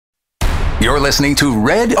You're listening to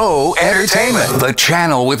Red O Entertainment, the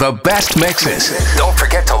channel with the best mixes. Don't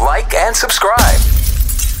forget to like and subscribe.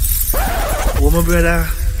 Oh, my brother.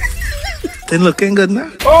 Thing looking good now.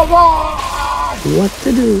 What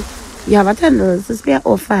to do? You have a $10 to spare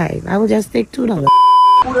or $5. I will just take $2.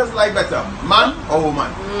 Who does lie better, man or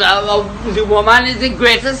woman? The woman is the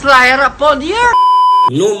greatest liar upon the earth.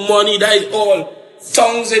 No money, that is all.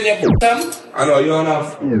 Tongues in your bottom. I know you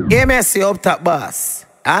enough. Hey, Messi up top, boss.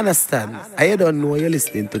 I understand. I don't know you're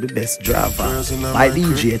listening to the best driver by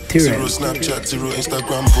DJ Terelle. Zero Snapchat, zero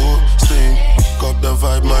Instagram posting. Got the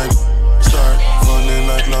vibe, mind. Start falling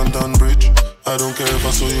like London Bridge. I don't care if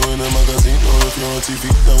I saw you in a magazine or if you're on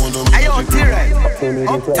TV. That one don't mean Ayo, Terelle,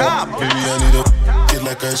 up top. Baby, I need a kid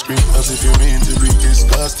like ice cream, as if you mean to be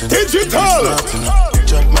disgusting. Digital.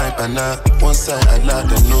 Chop my banana, one side I like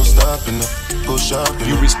and no stopping. Go shopping.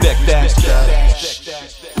 You respect that.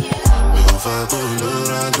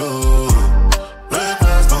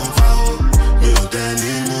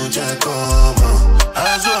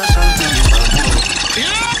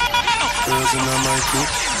 Girls in my crew,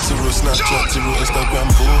 zero Snapchat, zero Instagram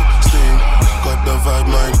posting. Got the vibe,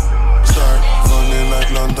 mind. Start falling like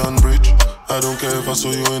London Bridge. I don't care if I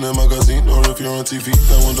saw you in a magazine or if you're on TV.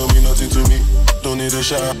 That one don't mean nothing to me. Don't need a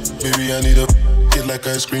shower, baby, I need a kid like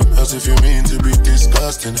ice cream, as if you mean to be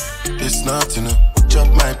disgusting. It's not enough. Chop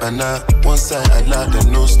my banana, one side I like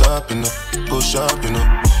and no stopping. Go shopping,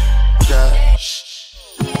 cash.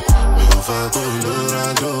 Me fa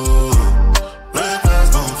Colorado.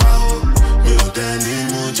 Breakfast don't foul. Me Danny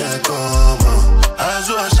Muja come. As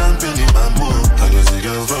well champagne in my mood. I guess a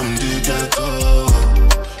girl from the ghetto.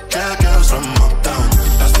 Girls from uptown.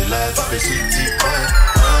 That's the life of a city boy.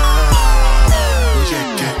 Oh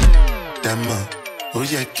yeah, Dama. Oh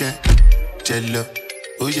yeah, Jello.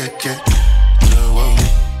 Oh yeah,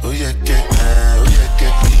 oh yeah,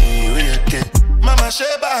 Mama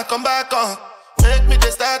Sheba, come back on. Make me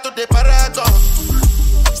the start to the paragon.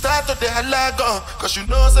 Start to the halagon. Cause you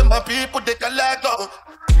know some my people they can lag on.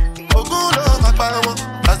 Ogulo, my power.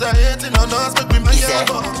 As they're hating on us, make me my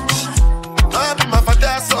yabo. I be my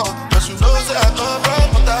father's son. Cause you know say I come from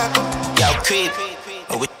Motaco. Yo, creep.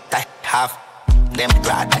 With I have them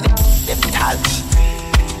broad and them tall.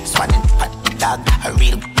 Swanning pat dog, a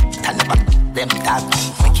real stand back. Them dog,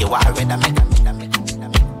 make you war red and make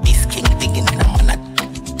this king digging in the money.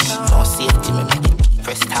 No safety, me make it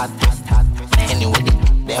press hard. Anyway,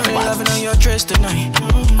 I'm loving on your dress tonight.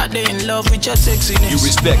 I dey in love with your sexiness. You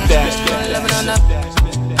respect that. Loving on that.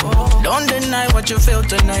 Don't deny what you feel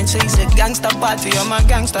tonight. Say it's a gangster party, you're my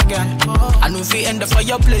gangster guy. I know if we end up for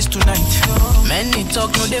your place tonight. Many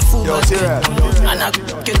talk, no they fool us. And I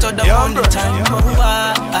get to the morning time. No.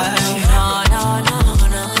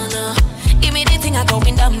 Give me the thing I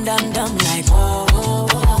going dumb like oh.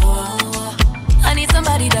 I need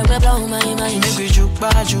somebody that will blow my mind. Make we juke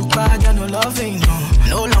bad, got no loving, no.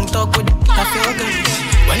 No long talk with it, I feel good.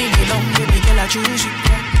 When you get long, baby girl, I choose you.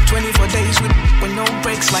 24 days with no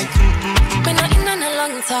breaks like We're not in on a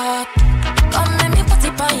long talk. Come let me put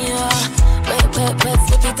it on you. Wait,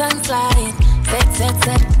 slip it and slide. Set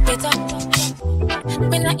it up.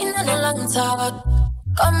 We're not in on a long talk.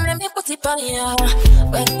 Come let me put it on you.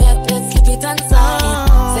 Wait, slip it and slide.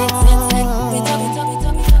 Set it up.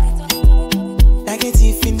 Like a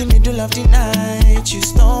thief in the middle of the night, you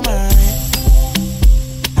stole my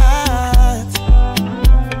heart.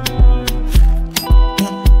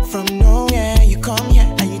 From nowhere, you come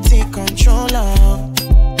here and you take control of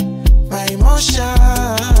my emotions.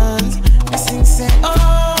 I sing, say,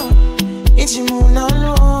 oh, it's you move no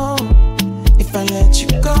low. If I let you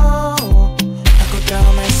go, I go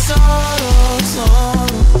down my sorrow.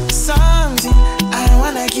 Something, I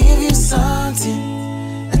wanna give you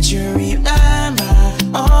something that you remember.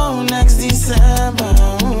 Oh, next December.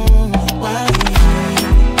 Why?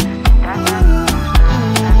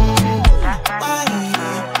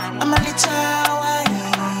 I'm a little why?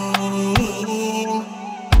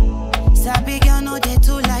 Sabi girl no they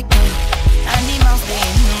too like me. And the man stay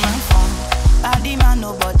in human form. Body man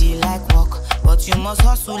nobody like work, but you must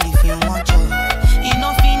hustle if you want job. You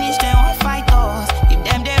no finish they won't fight us. If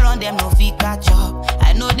them they run them no fit catch up.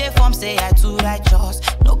 I know they form say I too righteous.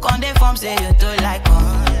 No con they form say you too like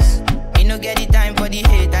us. Me no get the time for the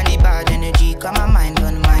hate and the bad energy. Got my mind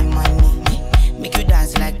on my money. Make you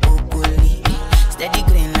dance like broccoli. Steady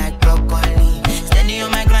green like broccoli. Steady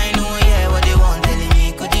on my grind, oh yeah, what they want telling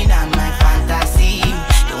me. Could deny my fantasy.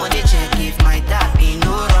 They want to check if my tap ain't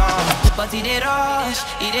no wrong. But it they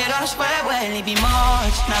rush well, it be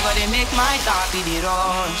much. Now gotta make my tap, it they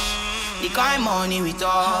rush. The kind money we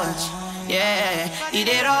touch. Yeah, it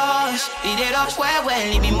dey rush well,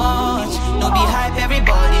 it be much. No be hype,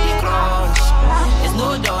 everybody they crush. There's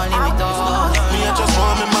no darling with us. Me, I just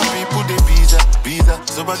want me my people, they pizza.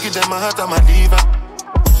 So I give them my heart and my liver.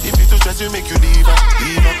 If you too stress, you make you leave her.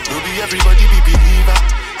 No be everybody be believer.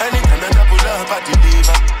 Anytime that I pull up, I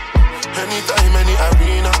deliver. Anytime, any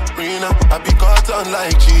arena, I be caught on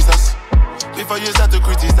like Jesus. Before you start to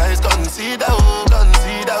criticize, consider,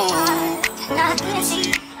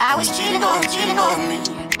 I was cheating on me.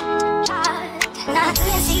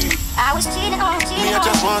 I was cheating on me, I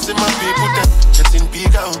just want to see my people getting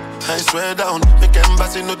big out. I swear down, make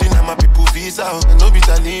embassy nothing and my people visa out. And no be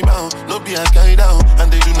Taliban, no be a guy down.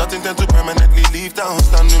 And they do nothing tend to permanently leave town.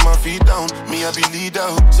 Stand with my feet down, me I be leader.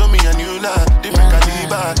 So me and you lah, different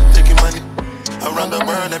caliber. Taking money around the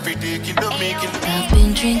world every day, kill me. I've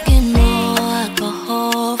been drinking more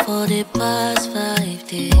alcohol for the past 5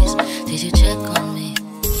 days. Did you check on me?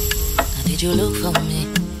 Or did you look for me?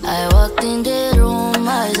 I walked in the room,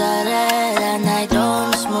 eyes are red, and I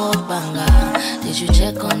don't smoke banga. Did you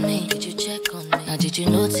check on me? Now did you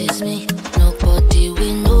notice me? Nobody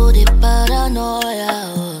will know the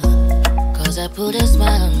paranoia. Cause I put a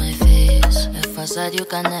smile on my face, a facade you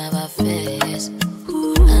can never face.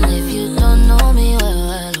 And if you don't know me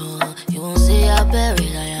well, you won't see how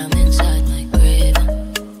buried I am inside my grave.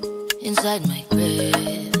 Inside my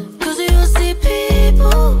grave. Cause you see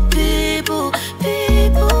people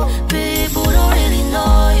don't really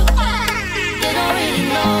know you. They don't really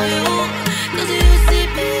know you. Cause you see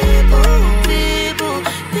people,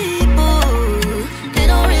 they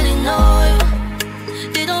don't really know you.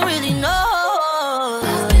 They don't really know.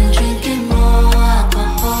 I've been drinking more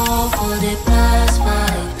alcohol for the past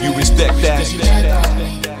 5 days. You respect that? Did you check on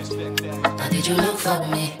me? Or did you look for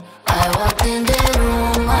me? I walked in the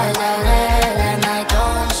room, eyes are red, and I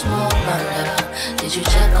don't smoke banga. Did you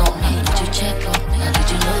check on me? Or did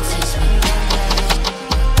you notice me?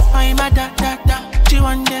 I'm a da. She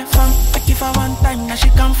want the fun. I give her one time, now she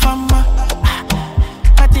come from her.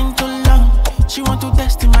 I think too long. She want to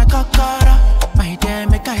test in my cockara. My dear,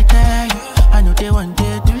 make I tell you. I know they one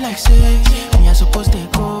day do like say. Me I suppose they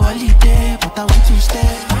go holiday, but I want to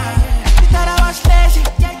stay. She thought I was lazy.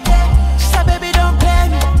 She said, baby, don't play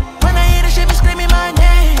me. When I hear her, she be screaming my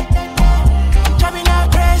name. Driving her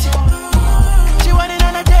crazy. She want it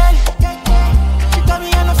on a daily. She got me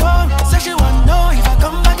on the phone. Said she want to know if I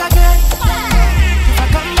come back again. If I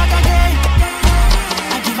come back again,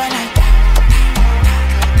 I give her like that.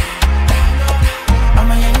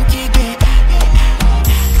 I'm a Yankee girl.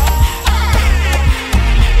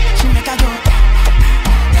 She make her go.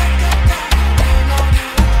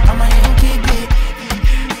 I'm a Yankee girl.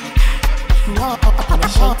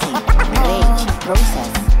 Rage,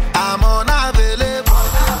 process. I'm unavailable.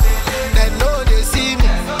 They know they see me.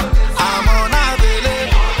 I'm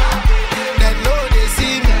unavailable. They know they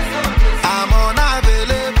see me. I'm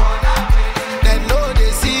unavailable. They know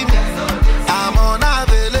they see me. I'm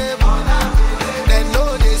unavailable. They know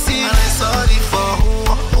they see me. And I'm sorry for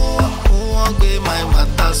who won't be my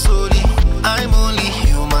matter. Sorry, I'm only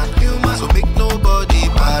human. So make nobody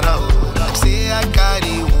para. Say I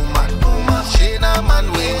carry woman. She na man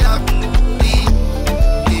way up.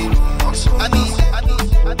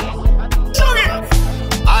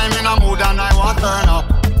 I'm in a mood and I want to turn up.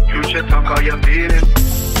 You should talk how you're feeling.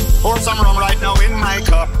 Pour some rum right now in my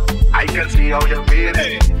cup. I can see how you're feeling.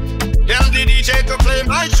 Hey. Tell the DJ to play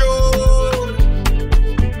my show.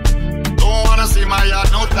 Don't wanna see my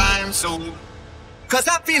yard no time soon. Cause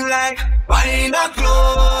I feel like buying a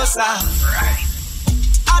closer. Right.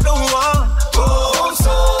 I don't want to go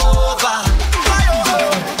sober.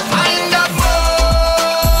 Find a flow.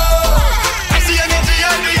 I see energy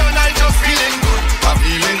on the and I just feeling good. I'm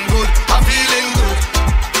feeling good.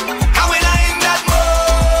 And when I in that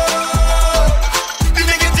mode, the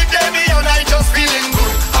negative day me and I just feeling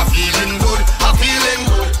good. I'm feeling good.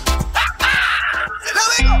 Let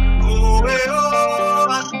me go. Oh, hey, oh,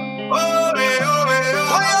 oh, hey, oh, hey, oh,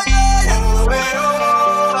 oh, hey, oh,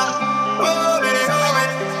 hey, oh, hey.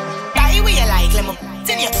 Die where you like, let me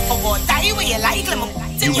tell you. Oh God, die where you like, let me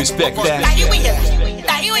tell you. You respect that? Die where you like,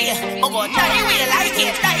 die where you. Oh God, die where you like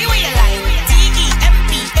it, die where you like.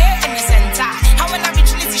 TEMPA in the center. How when I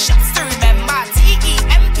reach the shots to remember.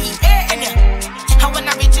 TEMPA in the. How when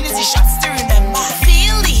I reach the shots to remember.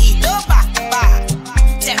 Feel the heat, go back.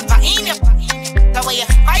 Temper in your. The way you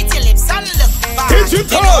bite your lips and look back. You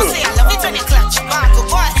know say I love it when you clutch back. Oh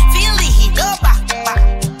boy, feel the heat, go back.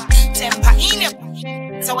 Temper in your.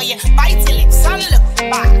 So when you bite your lips and look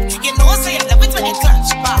back. You know say I love it when you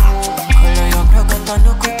clutch back. Color your crocodile,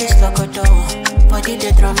 no cut this locoto. Body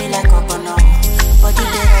they draw me like a bono. Body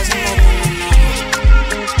they rise me like a no.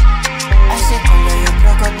 I say color your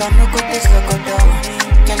crocodile, no cut this locoto.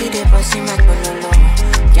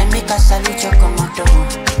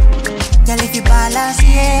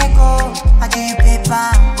 Diego. I give you paper.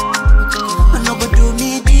 I no go do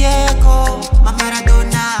me Diego. My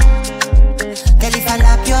Maradona. Girl, if I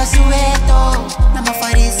lap your sueto, I'm a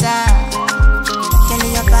farisa. Girl,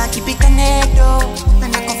 your back, keep it canedo.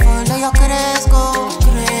 And I can follow your Cresco.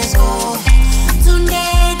 Tunde,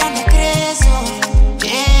 dan the Cresco.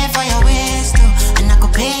 Pay for your waist, and I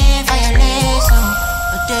could pay for your lace.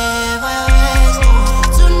 Pay for your waist.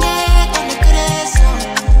 Tunde, dan the Cresco.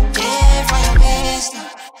 Pay for your waist,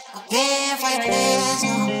 pay for your lace.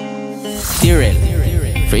 Terelle,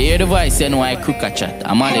 for hear the voice, you know I cook a chat.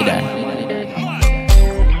 I'm all that.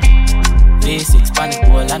 V6 panic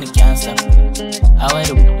wall and it can't stop. I wear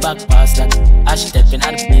the back pass that. As she stepping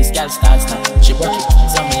at the place, girl starts now. She broke it,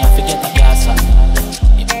 so me I forget the gas up.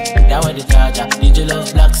 That way the charger. DJ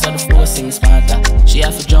love black, so the flow sing smarter. She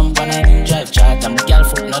have to jump on a new drive charter. My girl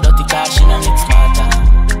foot no dirty car, she no mix smarter.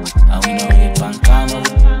 And we know it pan calm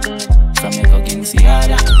from me cooking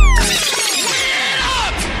Ciara.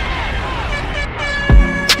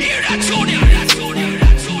 Hear that sound, hear that sound, hear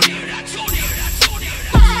that sound, hear that sound, hear that sound, hear that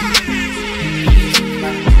sound.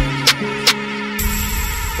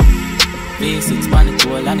 V6 panic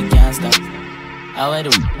wall and it can't stop. I wear the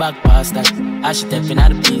back past that. As she stepping at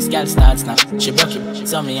the place, girl starts now. She broke it,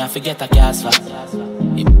 so me I forget her gas flat.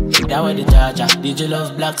 That way the charger. DJ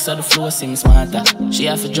love black, so the flow sing smarter. She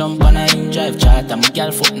have to jump on a new drive charter. My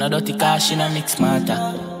girl foot no dirty car, she no mix smarter.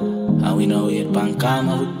 And we know it pan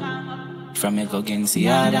calm from me go get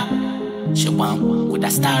Ciara. She want with a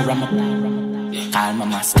star on my call my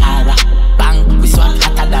mascara. Bang, we swap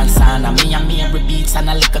hotter than sauna. Me and me every beats and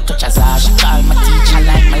a little touch of Zara. She call my teacher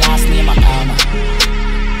like my last name a Palmer.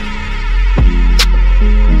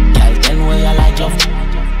 Girl, tell me where you like love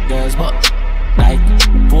girls, but like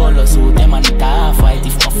polo suit, them and it half white.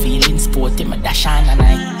 If I'm feeling sporty, my dash on a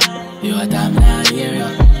night. You a damn now hear you.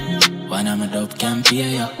 One of my dope can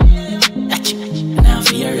pay you. Touch it, and I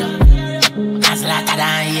fear you. Cause later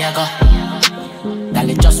than here go.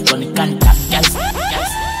 Dolly just run the contact, girls.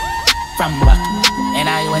 From back, and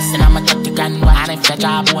I was in I'm a 30 grand. And if the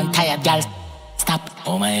job won't tired, girls, stop.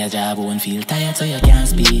 Oh my job won't feel tired, so you can't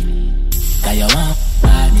speak. Cause you want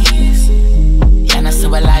parties. You know, so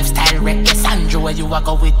a lifestyle reckless. Andrew, where you a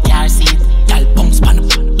go with car seat. Girl, bounce pan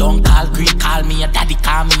up. Don't call Greek, call me a daddy,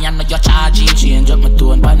 call me and you're charging. Change up my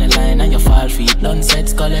tone, pan the line and you fall feet. Done said,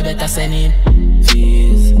 skull, you better send in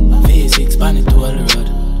fees. V6 pan it to all the road.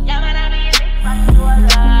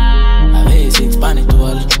 A V6 pan it to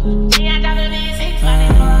all the road.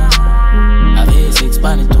 A V6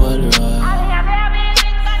 pan it to all the road.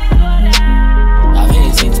 A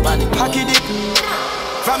V6 pan it to all the road.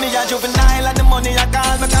 From me a juvenile and the money I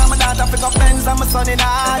call me. Call my daughter pick up friends and my son in the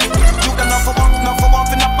you don't know for work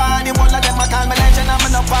in the party. One of them I call me legend and me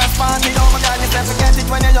no pass party. Oh my God, you can't forget it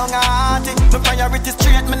when you're young and hearty. My priority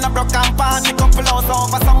straight, me no broke and party. Couple hours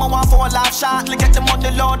over, someone want for a laugh shortly. Get the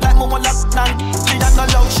money load like me one lock down. She has no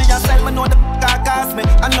love, she has sell me know the car cost me.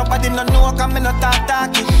 And nobody no know cause me no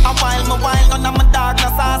talky. A while, none of my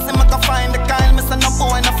darkness saucy. Me can find the Kyle, me say no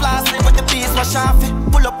boy no flossy. But the piece was sharpy,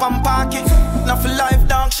 pull up and park it. Now for life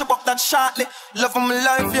dog, she walk that shortly. Love of my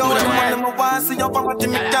life, yo, the money my want. See your poverty,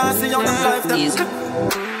 me can't see your life.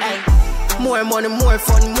 More money, more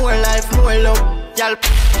fun, more life, more love. Y'all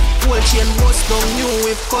whole chain bust down, new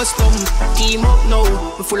whip custom. Team up now,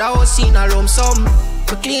 we full of house in a lump sum.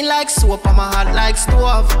 We clean like soap and my hot like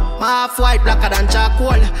stove. My half white blacker than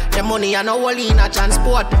charcoal. The money I know all in a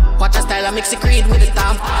transport. Watch a style I mix the creed with the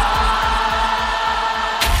stamp.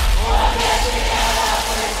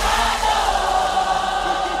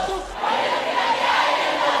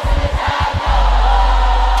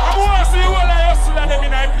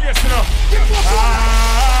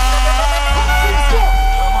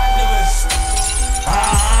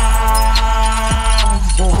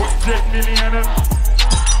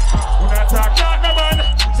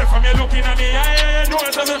 Looking at me, I don't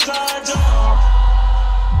want to charge you.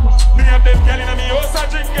 Me and them girl in me, also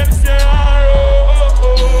drinking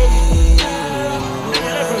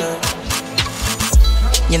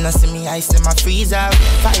You know see me, I see my freezer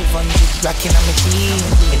 500 racking on my team.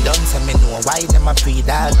 Me don't say me know why them a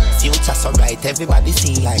pre-dog. Future so bright, everybody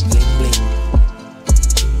see like bling bling.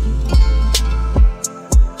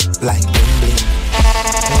 Like bling bling.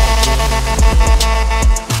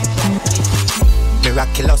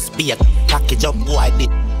 Miraculous beat, package up, boy, did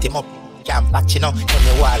him up. Can't patch, you know. On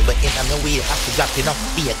the wall, but in my way, have to drop, you know.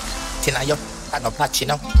 Beat, tina yo, I no patch, you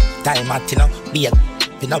know. Time at, you know. Beat,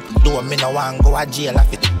 you know. Do me no one go a jail,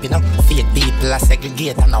 have it, you know. Fake people, I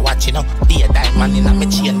segregate and I watch, you know. Be a diamond in a me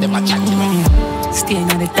chain, them a chat, you know. Stay in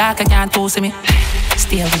the dark, I can't toss me.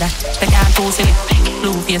 Stay with that, they can't toss me.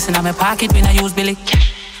 Blue face in my pocket when I use Billy.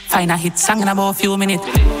 Find a hit song in about a few minutes.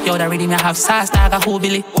 Yo, the rhythm I have sauce, dog, a who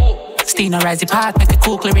Billy. Still no rise the part, make the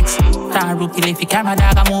cook lyrics. Can't rookie leafy camera,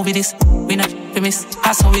 dog, a movie this. We not miss,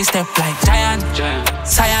 that's how we step like giant.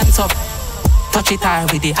 Science up, touch it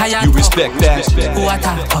hard with the high. You respect that. Who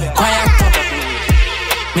attack, quiet up.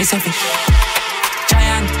 Miss a fish.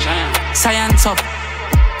 Giant, science up,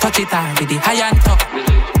 touch it hard with the high and top.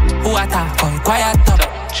 Who attack, quiet up.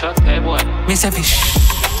 Miss a fish.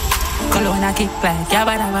 Colonna kick like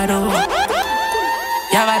yabba-dabba-do.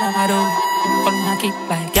 Yabba-dabba-do. Colonna kick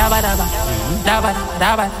like yabba-dabba.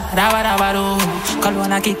 Dabba-dabba-dabba-dabba-dabba-do.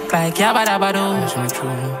 Colonna kick like yabba-dabba-do.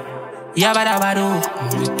 Yabba-dabba-do.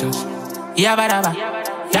 Yabba-dabba.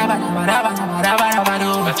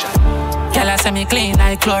 Yabba-dabba-dabba-dabba-dabba-do. Girl, I say me clean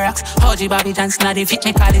like Clorox. OG Bobby Johnson, now they fit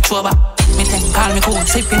me, call it Choba. Me think, call me cool,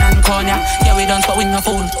 sipping and cognac. Yeah, we don't, but we no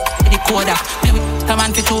fool. The coda, me with the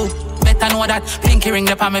man for two. Better know that. Pinky ring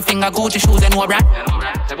up on my finger, Gucci shoes and no brat.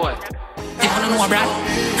 Hey boy, you don't know brat.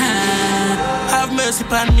 Have mercy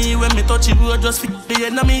upon me when me touch it, road just fit the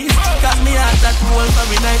enemy. Cause me heart that cold for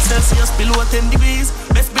me 9 Celsius below 10 degrees.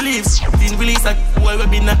 Best believes, didn't release that boy will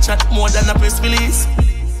be not chat more than a press release.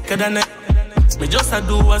 Cause then me just a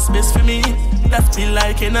do what's best for me. That feel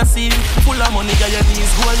like in a scene. Full of money, got your knees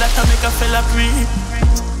gold that can make a fella free.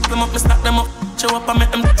 Them up, me stack them up, show up and make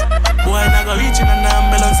them. Boy, I go reaching an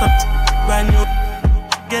ambulance up. Brand new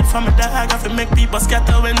get from a dog, I feel make people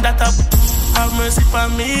scatter when that up. Have mercy for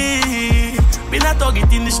me. Been a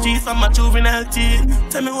target in the streets, I'm a juvenile teen.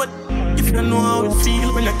 Tell me what, if you know how it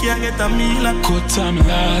feel when you can't get a meal. Cut time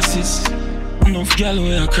losses. Enough gal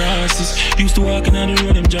way across this. Used to walking on the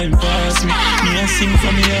road, them driving past me. Me and sing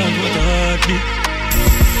from me heart, what a heartbeat.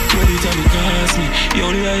 Ready to be cost me. Yo,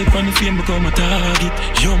 the hype and the fame become a target.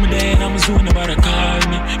 Yo, me there and I'm a zone, nobody call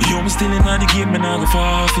me. Yo, me still in the game, and I go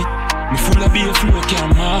forfeit. Me full of beer flow,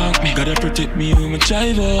 can't mark me. Gotta protect me with my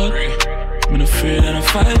driver. I'm not afraid that I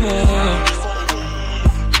fight up.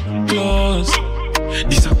 Close.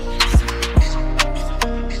 This up.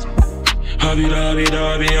 Hobby, dobby,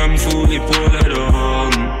 dobby, I'm fully pulled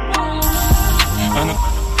on. And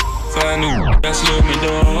I know that slow me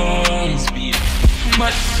down.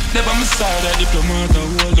 But never my side, I diplomat, I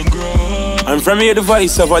hold the ground. I'm from here, the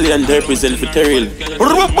voice of Valiant represent for Terelle.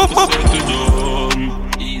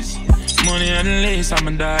 Money and lace, I'm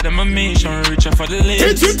a dad, I'm a mission, richer for the lace.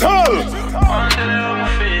 Digital!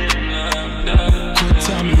 Cut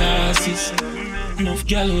time losses. Enough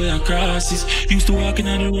gal way across this. Used to walking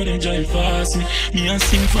on the road and drive past me. Me and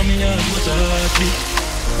sing from me heart, what a heartbeat.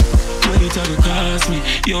 Ready to go cost me.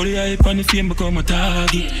 Yo, the hype and the fame become a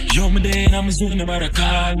target. Yo, me there and I'm a zone, nobody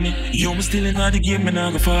call me. Yo, me still in the game and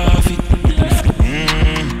I go forfeit.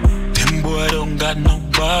 Them boy don't got no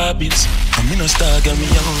Barbies. I'm in a star, got me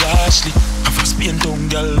young Ashley. I'm a Spain town,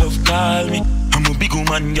 gal love call me. I'm a big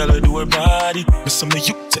woman, gal do her body. But some of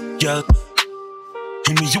you take gal.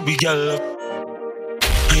 And me you be gal up.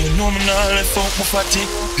 You know me now, left out my fatty.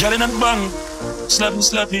 Girl in a bang,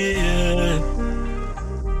 slappy, yeah.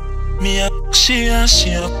 Me a she.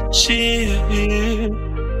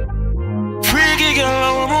 Freaky girl,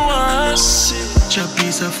 I wanna see. Chop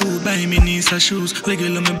piece of food, buy me niece of shoes.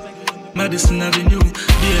 Regular me Madison Avenue.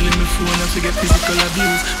 Daily me phone, I forget physical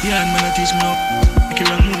abuse. Yeah, man, I teach me how make it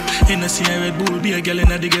wrong move. Hennessy and Red Bull, be a girl in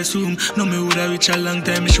the guest room. No me woulda reach a long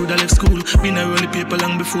time, me shoulda left school. Been a roll paper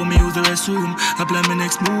long before me use the restroom. I plan my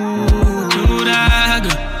next move. Do that,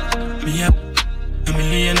 me up, a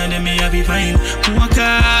million and then me happy fine.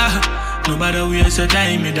 Walker, nobody waste your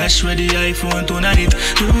time. Me dash with the iPhone tonight.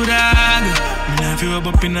 Do that, me not feel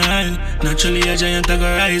up in the aisle. Naturally a giant I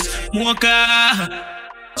go rise. Walker.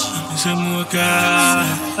 It's a mocha.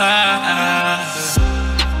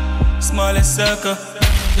 Smallest circle.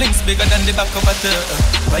 Links bigger than the back of a turtle.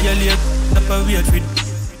 Violate, up a weird fit.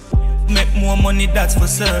 Make more money, that's for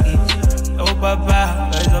certain. Oh, Baba,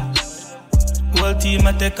 rise up. Whole team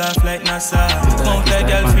I take off like NASA. Count a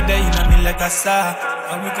girl for the in me like a saw.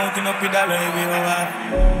 And we counting up with dollar every hour.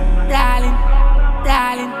 Darling.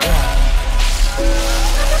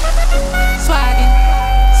 Swaggin'.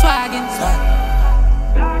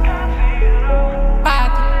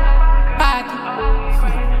 Party.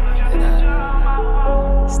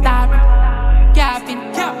 Stop. Captain.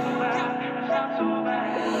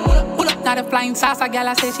 Pull up now the flying salsa. Girl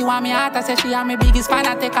I say she want me out. I say she am my biggest fan.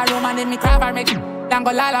 I take her home and then me crab her make she then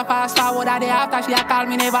go lala fast forward a day after. She a call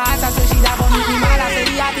me never answer. So she da gon' make me mad. I say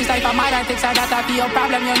the artist like a mother. Takes her data for your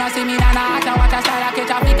problem. You not see me na watch her. Watch her style. I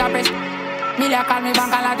catch her pick up press. Million call me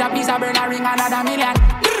bank and like a piece of burn a ring another million.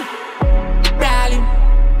 Darling.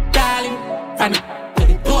 From the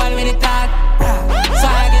toll with the talk.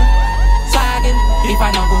 Swaggin'. If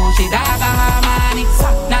I no go, she dog a harmony.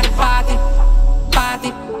 Not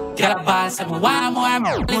say me want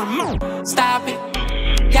more. Stop it,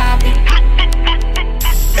 stop it.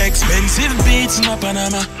 Expensive beats in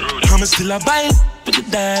Panama. I'm still a buy with the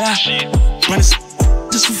dollar. When it's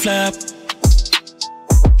just to flap,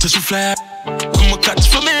 just to flap. I'm a catch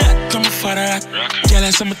for me, I'm a father. Girl, I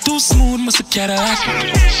say I'm too smooth, must a Cadillac.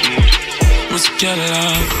 Must a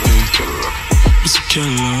Cadillac, must a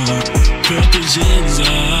Cadillac. Purple jeans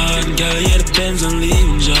on, girl, yeah, the Benz and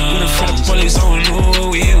leaves on. When the fuck police don't know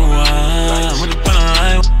what we want. When the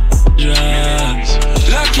pan drugs,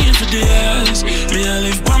 lock in for the ass. Me I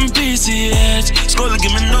live on PCH. Skull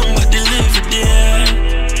give me number, they live for the air.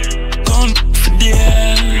 Gone for the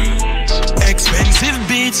air. Expensive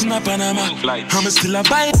beats in Panama. I'm still a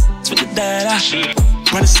buy for the dollar.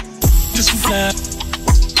 When it's just to flap,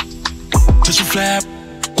 just to flap.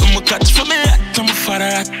 I'm a catch for me, I'm a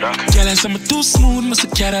father. Girl, I say I'm too smooth, must a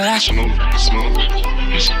Cadillac. Smooth,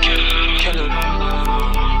 must a Cadillac,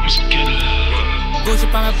 must a Cadillac. Gucci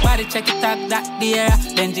on my body, check it out, that the era.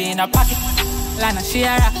 Benji in a pocket, Lana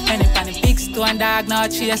Shira. Penny pan the big stone dog, no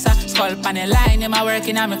chaser. Skull pan the line, him a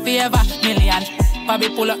working on my favor. Million. Bobby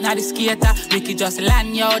pull up now the skater. Ricky just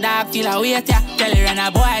land yo dog, feel a wait ya. Tell her and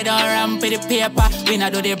a boy don't ramp with the paper. We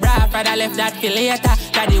not do the bra, brother left that for later.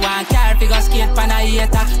 Daddy want car, figure skate pan a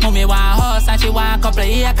hater. Mommy want house and she want couple of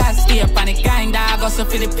acres. Stay up on the grind dog, hustle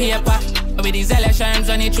for the paper. With these elections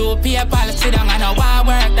running through paper. Let's sit down and I want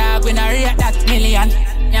work dog, we not rate that million.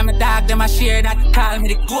 Yeah, my dog, them a share that. Call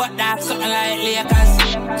me the goat dog, something like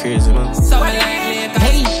Lakers. Crazy man. Something like Lakers.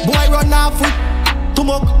 Hey, boy run off with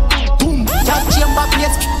Tumok. That chamber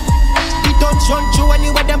place. We don't run through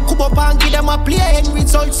anywhere them come up and give them a play. And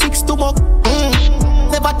result 6 to muck.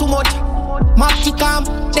 Never too much. Marty calm,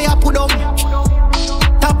 they a put up.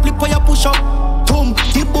 Top lip where you push up. Boom,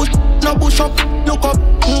 the bush, no push up. Look up.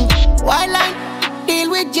 Wild line, deal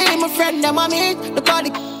with Jay, my friend, them a meet. The body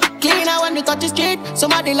cleaner when we touch the street.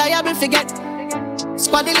 Somebody liable forget.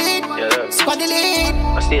 Squad the lead, squad the lead.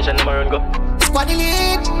 A station number run go. Squad the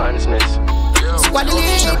lead. Honestness. Squad the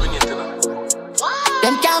lead.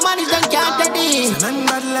 Them can't manage, them can't take it. Man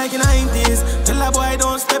bad like the 90s. Tell a boy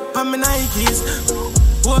don't step on my Nikes.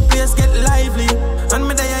 Whole place get lively. And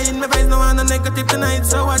me die in my vibes, no one negative tonight.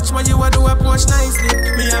 So watch what you do, approach nicely.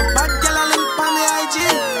 Me have bad girl a link on the IG.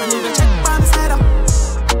 And you can check on the side up.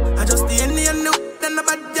 I just the Indian new. Then the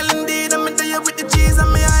bad girl indeed. I'm there with the cheese and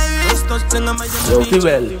me Irish. Touch them on my beach.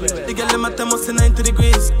 Well. The girl in my time was 90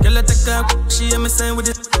 degrees. Girl I take her, she and me sign with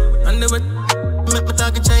it. And the way make me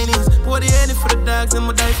talking Chinese. Pour the energy for the dogs and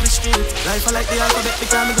me die for the streets. Life I like the alphabet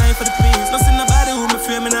because me going for the peace. Nothing nobody who me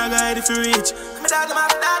fear me not guide if you reach. Me dog them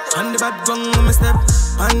after that. And the bad gun when me step.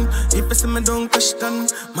 And if you see me don't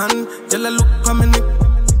question, man, girl I look for me neck.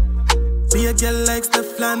 Be a girl like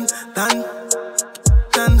Stefan, Dan.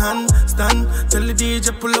 Hand, stand, tell the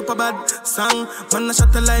DJ pull up a bad song. Man a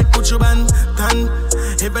shot a light, put you band, tan.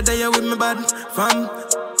 Every day you with me bad, fam.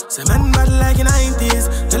 Say man bad like the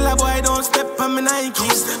 90s. Tell a boy don't step on me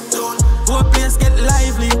Nikes. Whole place get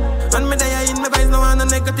lively. And me day in my vibes, no one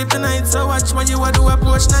negative tonight. So watch what you do,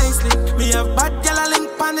 approach nicely. Me have bad girl a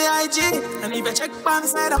link on the IG. And if you check on the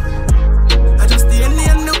side up, I just the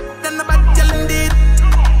Indian new, then the bad girl indeed.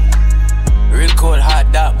 Real cold,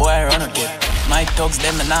 hot, dark boy, run again. My thugs,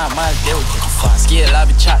 them the normal, they will take it fast. Scale, I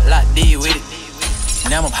be chat like D with it.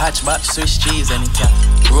 Name up hatchback, Swiss cheese, and it can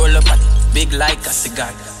roll up a big like a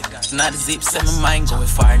cigar. Now the zip, set my mind going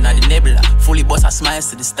far. Now the nebula, fully bust, I smiles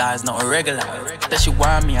to the stars, not a regular. That she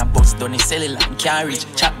want me, I bust down the cellular. Can't reach,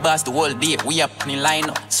 chat boss the whole day. We up in the line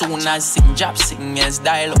up. Soon as sitting job, sitting as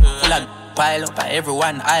dial up. Full of pile up,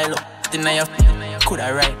 everyone aisle up. Then I could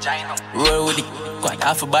I write? Roll with it, got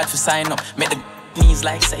half a bad for sign up. Make the knees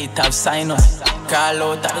like say it have sinus. Call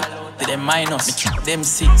out at to them minus. Them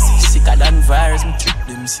sicker than virus.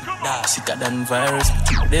 Them sicker than virus.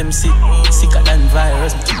 Them sicker than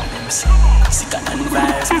virus. Them sicker than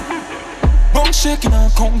virus. Bone shaking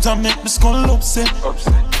and count and make me skull upset.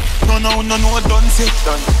 No, done set.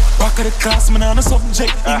 Back of the class, man, on the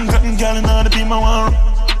subject. Even gotten gal in order to be my one.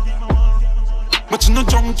 But you no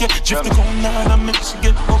drunk yet. Drift the cone down and make she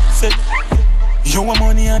get upset. You want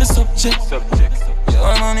money on the subject. You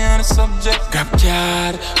want money on the subject. Grab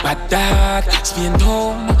card, bad dad, spin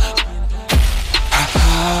down.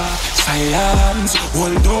 Ha silence,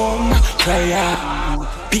 hold on, cry out.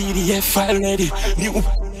 PDF file ready, new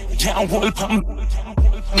can't hold pump.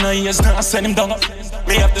 No years now, send him down.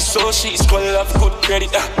 Me have the soul, she's skull of good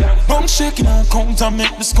credit. Bone shaking and count and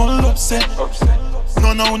make the skull upset.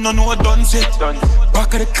 No, done set.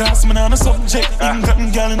 Back of the class, man, on the subject. Even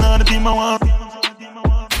gotten gal in order to be my one.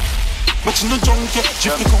 But you no drunk yet.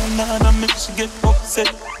 Drift the cone down and make she get upset.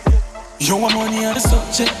 You want money on the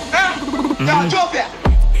subject?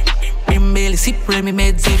 Bim belly, sip, me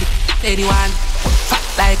meds, 81.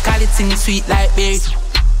 Fat like Calitin, sweet like berry.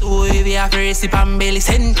 So if you have a recipe and belly,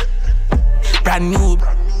 send. Brand new.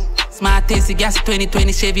 Smart tasty gas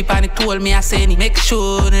 2020 Chevy pan it told me I send it. Make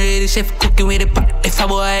sure the ready chef cooking with the pot. If a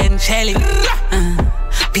boy and shelly.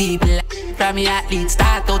 People from me athlete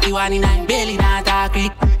start out the 1 in 9 belly not a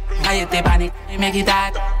creek. I hit the panic, make it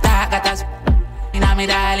hard. Dark got us in a me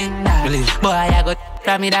darling dark. Boy I got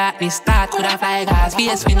from me that me start could I fly gas.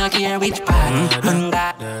 BS we no care which part.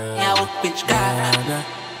 Hunger, yeah what which car.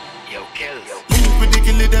 We dig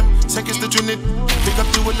kill them, seconds to tune it. Pick up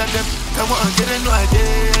to all of them. I want to get no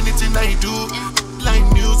idea, anything I do. Line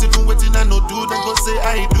news, even waiting I no do, then go say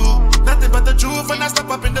I do. Nothing but the truth when I step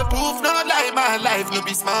up in the booth. No lie, my life no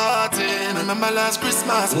be smartin'. Remember last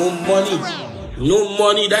Christmas. No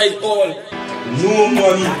money, that is all. No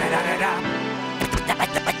money.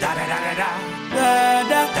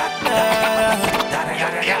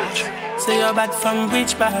 Say you're bad from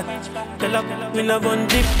which part? Tell up, we no gun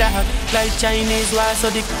dip dog. Like Chinese war, so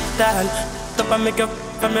the tall. Top and make up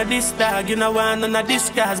from your this dog. You know one on a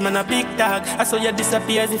disguise, man a big dog. I saw you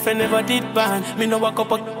disappear as if I never did ban. Me no walk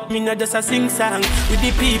up, me no just a sing song. With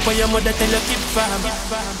the people your mother tell you keep farm.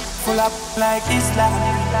 Full up like Islam.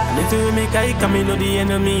 And if you make I come, me know the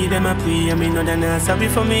enemy. Them a pray, and me know they not sorry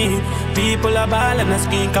for me. People are ball and a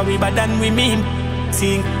screen, cause we bad than we mean.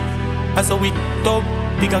 Sing, I saw we top.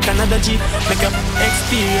 Bigger Canada G, make up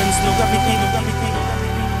experience, no gravity.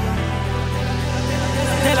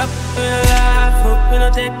 Tell up, we no laugh, we no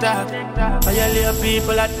take talk. Violate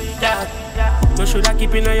people at that. You shoulda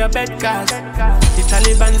keep in your bed, cause the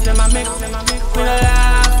Taliban's them a make. We no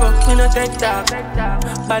laugh, we no take talk.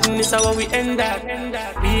 Badness is how we end up.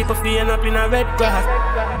 People feeling up in a red grass.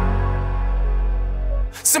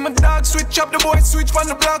 See my dog switch up, the boy switch from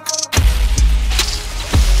the block.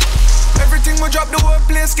 Everything we drop, the whole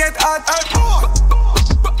place get hot.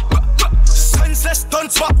 Senseless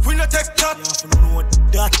don't swap, we no take that. You know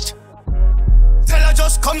that. Tell her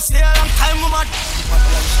just come stay a long time, woman.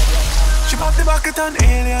 She pop the bucket on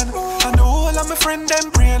alien. And the whole of my friend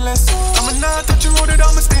them brainless. I'm not touch you road it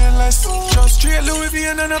on my stainless. Just straight Louis V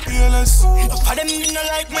and a peerless. Enough of them you no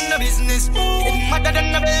like me no business. It's madder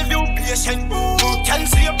than a Bellevue patient. You can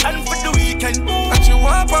see your plan for the weekend. And you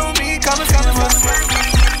walk on me, come and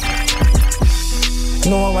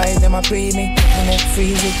know why them a pre me, me neck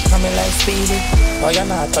freezy, come in like speedy. Oh you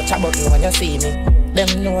not touch a button when you see me.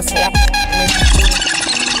 Them know slap me.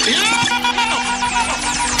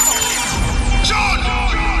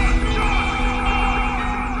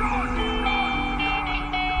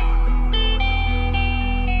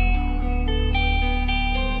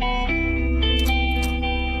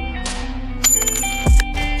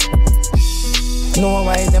 Know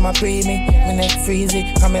why them a pre me neck freezy,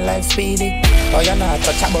 come in like speedy. Oh you not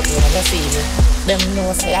touch a button when you see me. Them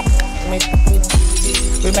know slap me.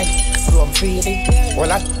 We make room freely,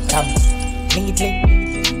 all at come neatly.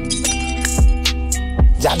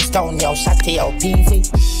 Jamstown yo shotty yo peasy.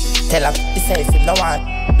 Tell her yourself if no one,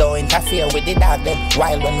 don't interfere with the dog them.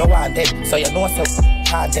 While when no want them, so you know so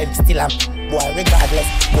hard them still am. Boy regardless,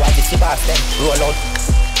 boy this boss them. Roll out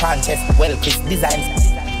contest, well crisp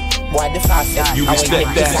designs. Boy the fastest, you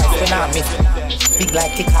respect that. Big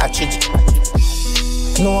like a cartridge.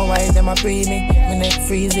 Know why them a pre me neck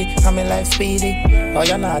freezy, and me life speedy. Oh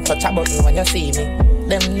you not touch a button when you see me.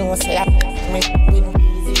 Them know slap me.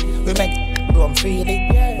 We make room freely,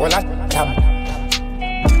 all at come.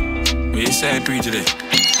 What you say pre today?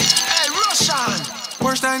 Hey Russian,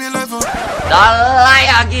 worst time in life. Don't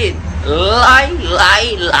lie again. Lie.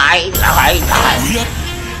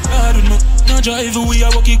 No drive, we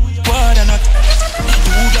are walking hard and not.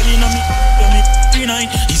 Two gal inna me,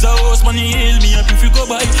 39. He's a horse, man, he hail me up if you go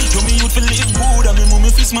by. You me youth feel live good, and me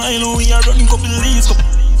mummy feel smile. We are running couple leaves, couple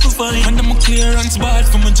to find. And I'm a clearance bad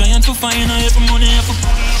from a giant to find. I have money, I have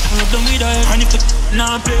rub them with her. And if the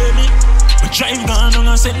not pay me, I drive down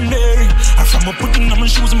on a secondary. I from a putting on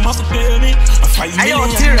my shoes, I'm off to pay me. I 5 million,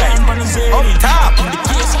 up top. In the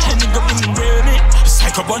case, I ain't got me wear me.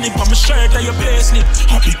 Psycho bunny on my shirt, like your payslip.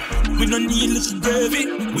 Happy, we don't need little gravy.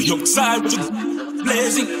 We outside with the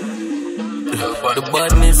blazing. The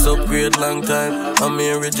badness upgrade long time. I'm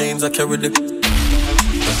Mary James, I carry the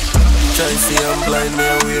try see I'm blind, me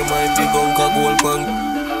away my big uncle gold punk.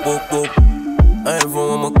 Boop. I ever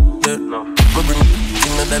want my dead. Go bring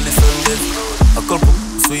in the Dali Sundays. A couple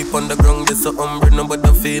sweep on the ground, there's a umbre.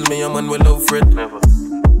 Nobody feel me, a man will love Fred.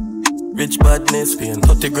 Rich badness, paying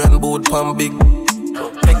 30 grand boat pan big.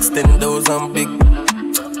 Extend those and big.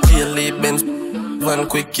 GLA Benz, van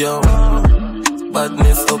quick yo.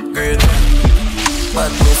 Badness upgrade.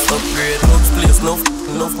 Badness upgrade. Looks place,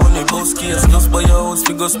 enough money, boss case. Just buy a house,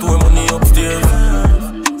 figure store money upstairs.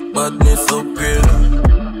 Badness upgrade.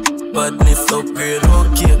 Badness upgrade.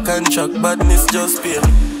 Okay, contract, badness just pay.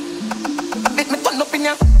 Me turn up in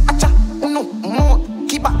ya, acha, no more.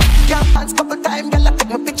 Keep up, girl, hands couple time, girl, I take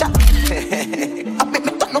my picture. I make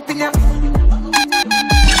me turn up in ya.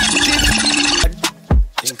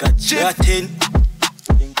 Think of chatting.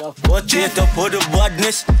 Think of what it up for the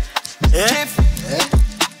badness. Eh?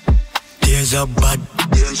 There's a bad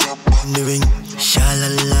in the ring.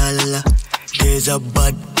 Sha-la-la-la-la. There's a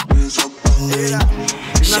bad in the ring.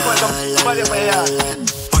 Sha-la-la-la-la.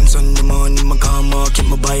 Once on the morning, my car market,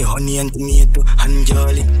 my buy honey and tomato and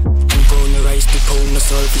jolly. 2 pound of rice, 2 pound of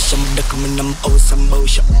saltfish. I'm the coming, I'm house and bow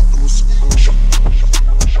shop.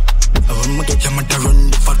 I want to get your mother run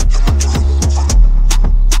the fuck.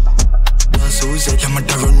 So say I'm a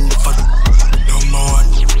run the fuck. Number one.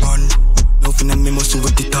 Nothing in me must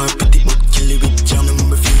with the top, but it would kill it with jam and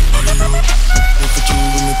my feet. If you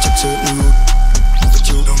when you check certain route, if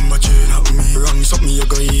you don't match it up me, wrong something you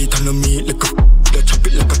go eat and no meat like a they chop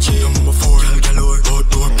it like a chain. I'm a 4 galore,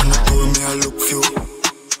 outdoor and the door me I look few.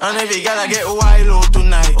 And every girl I get wild out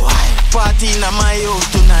tonight. Party in my house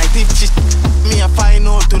tonight. If she me I find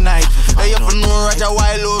out tonight. I have to know Roger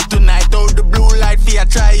wild out tonight. Out the blue light for you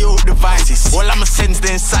try out the vices. All I'm a sense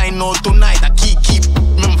then sign out tonight. I keep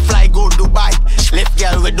me fly go Dubai. Left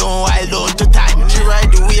girl we don't wild out to time. She ride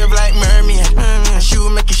the wave like mermaid. She will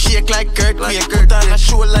make it shake like earthquake. Put on a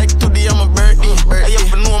show like today I'm a birthday. I have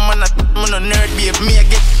to know man I'm a nerd babe. Me I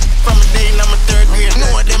get from a day in I'm a 3rd grade.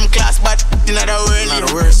 No of them class but in the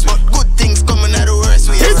world. But good things coming out the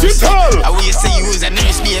worst way. I will say you is a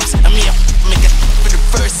nurse babes. I'm here make it for the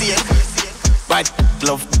first year. Bad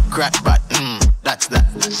love crack but that's that.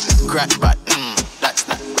 Crack but that's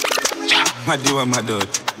that. My dear, my dude.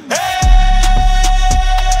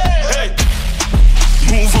 Hey!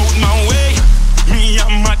 Move out my way. Me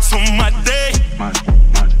I'm mad on my day. Mad.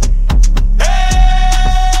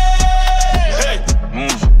 Hey!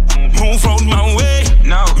 Move out my way.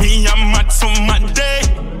 Now me I'm mad on my day.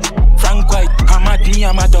 Frank White, I'm mad, me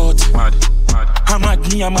I'm a dot. Mad. I'm mad,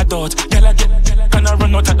 me I'm a dot. Girl I get, can I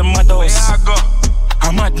run out of the mad house? Where I go?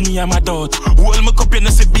 I'm mad, me I'm a dot. Hold my cup in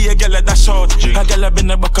the city, a girl at that short. A girl I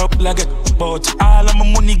been a back up like a boat. All of my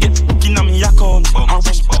money get in on me account.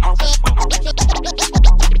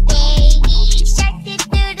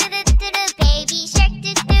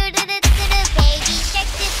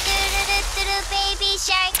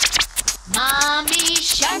 Mommy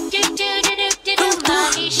shark do do do do do do.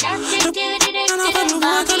 Mommy shark do do do do do do.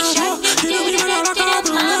 Mommy shark do do do do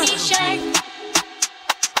do. Mommy shark.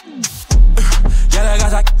 Girl, I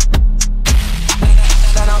got a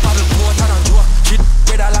then a bottle pour and a draw. She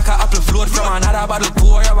with her like a apple float from another bottle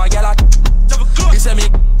pour. Yeah, girl, he say me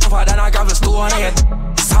tougher than a gravel stone.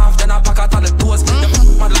 Soft than a packet of the toes. The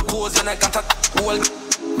model pose and I got a hole.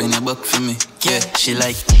 Bring a buck for me, yeah, she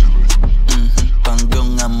like.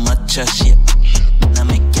 Pangong and matcha shape. Now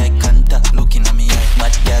make eye contact, looking at me like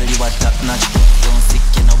bad girl, you a top notch. Don't sick,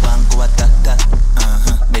 you no want go attack that.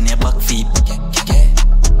 Bend your back feet,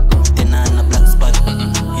 then on a black spot.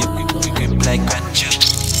 You grip like gotcha.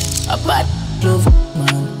 A bad love,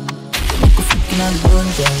 man. You make a freaking and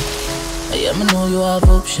dungeon. I know you have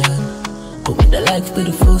option. Put me the life to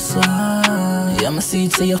the first one. Yeah, I'ma see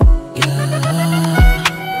it say you yeah.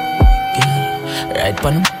 Right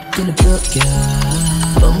pan them till the broke,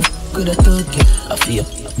 yeah. Bum good I talk, yeah. I feel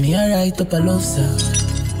me alright up a love song.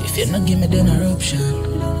 If you not give me then a option,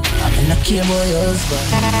 I'm in a care boy your husband.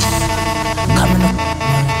 Coming up,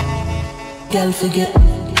 man. Girl forget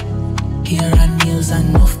hair and nails and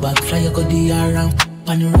enough back. Fly you go the around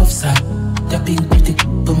on the rough side. Tapping pretty,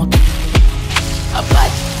 come up. A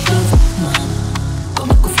bad love, man. Come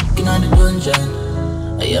make a fucking on the dungeon.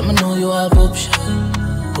 I know you have option.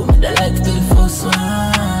 Put me the life to the first one.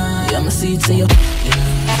 Yeah, I'ma see it say you yeah.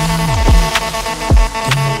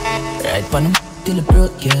 Right pan them till it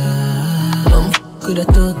broke, yeah. Could I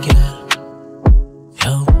talk, yeah.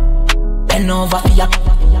 Yo, bend over for ya.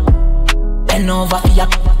 Bend over for ya.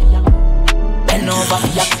 Bend over for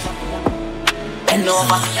ya. Bend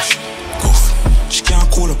over for ya. She can't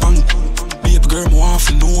call up on baby girl, me want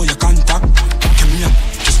to know your contact. Come here,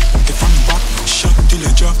 just get from back. Shot till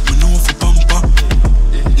you drop, me know for bumper.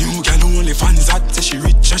 New girl only fans that say she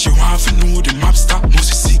rich and she want to know the map stop. Must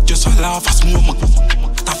be sick just to laugh as more.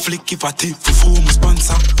 That flick if I take for four my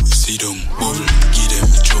sponsor. See them bubble, give them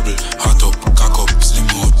trouble. Hot up, cock up, slim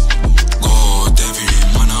out. God every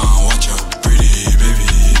man watch out, pretty baby.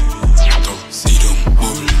 See them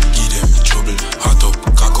bubble, give them trouble. Hot up,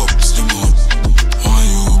 cock up, slim out.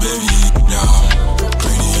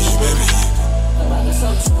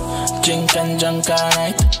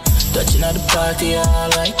 Touching at the party,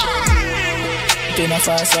 alright. In a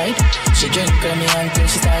fast ride. She drink me until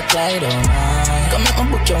she start glide, oh my. Come make my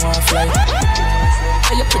book you one flight.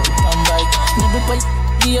 Are you pretty pan bike? Never bite,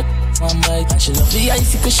 give one bite. And she love the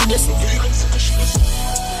icy cause she just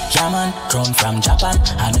yeah man, come from Japan.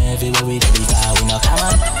 And everywhere we do car we no come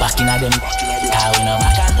on. Back in a them, car we no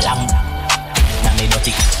back on. Lamb, now me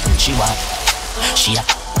dirty. She want, she a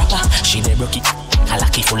rapper. She the broke it, a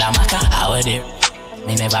lucky full of maca. How are there?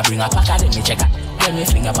 Me never bring a packer, then me check her. Let me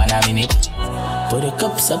fling up on a minute. Put the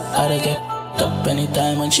cups up, how to get up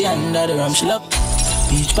anytime when she under the rum, she love.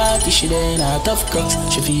 Beach party, she there in her tough crooks.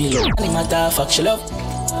 She feel it, no matter fuck, she love.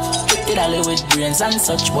 It all with brains and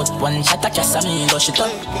such, but one shot I kiss me, go shit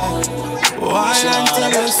up. Why until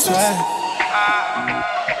you sweat?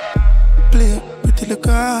 Play pretty look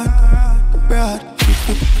hard, broad.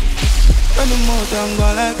 When the mouth and go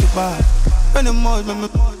like a bad. When the mouth make me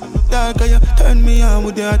dark, you turn me on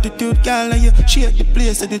with the attitude, girl, and you shake the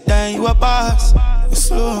place anytime you a boss. You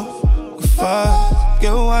slow, go fast.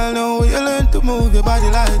 Get wild now, you learn to move your body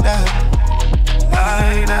like that.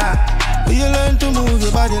 Like that. You learn to move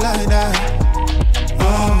your body like that.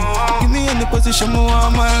 Give me any position, more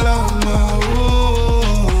my love, my ooh.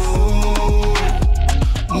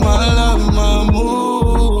 My love, my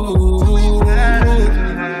move.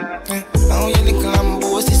 Now you little and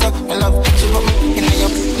bossy, so my love. She put me in your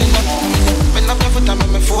bend up your foot and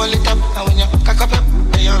make me fall it up. And when you cock up your,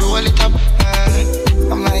 then you roll it up.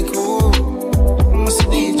 I'm like, ooh, must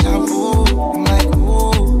be deja vu. I'm like, ooh.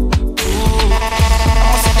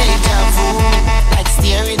 Like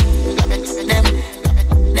steering,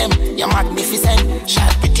 them, you're magnificent.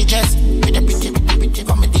 Shot pretty dress, pretty,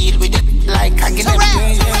 come and deal with it. Like I get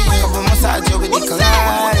everything, couple massage you with the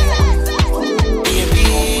collide.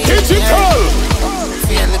 Baby, digital.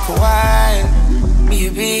 Feel like a while,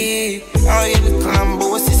 baby. Oh, you look lambo,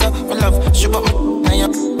 what's this up? My love, shoot up me, now you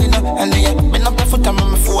know, and then you bend up your foot and make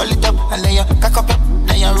me fall it up, and then you cock up,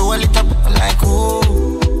 then you roll it up. I'm like, ooh.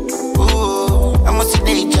 I must say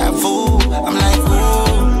deja vu. I'm like,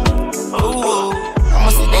 ooh, ooh. I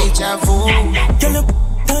must say deja vu. Girl, you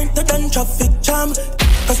tighter than traffic jam.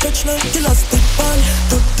 A stretch like till I stick ball.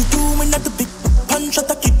 32 when at the big punch at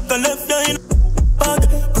the kick a left line. Bag,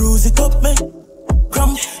 bruise it up, man.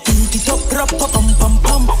 Cramp, beat it up, rap, pam, pam,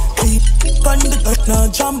 pam. Creep, pan the dirt, now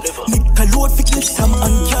jam. Nick a load, fix it, Sam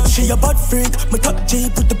and catch. She a bad freak. My top J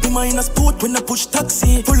put the beamer in a sport when I push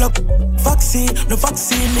taxi. Full up. Vaccine, no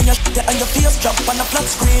vaccine, me a shit and your face drop on a flat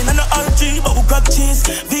screen. And a RG, but who grab cheese.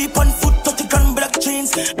 Vape on foot, 30 grand black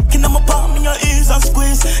jeans. King on my palm, in your ears and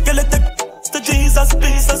squeeze. Girl, let the Jesus,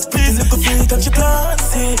 please. Look a freak and she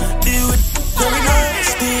classy. Deal with very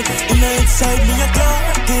nasty. In the inside, me a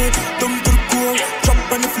clarky. Dumb to the core, drop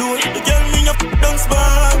on the floor. The girl, me a dance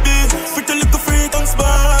Barbie. Pretty little freak, dance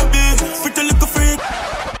Barbie. Pretty little freak.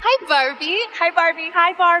 Hi, Barbie. Hi, Barbie.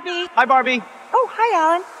 Hi, Barbie. Hi, Barbie. Oh, hi,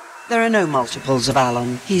 Alan. There are no multiples of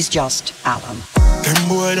Alan. He's just Alan. Them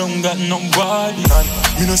boy don't got nobody.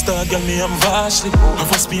 You know star girl, me I'm vastly. I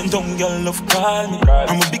was being dumb girl, love call me.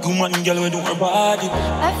 I'm a big woman girl, we do her body.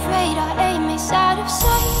 Afraid our aim is out of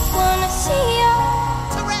sight. Wanna see you.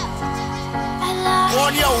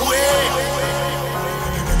 On your way.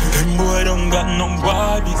 Them boy don't got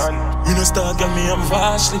nobody. You know star girl, me I'm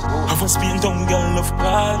vastly. I was being dumb girl, love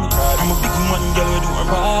call me. I'm a big woman girl, we do her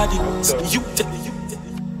body. So you tell me.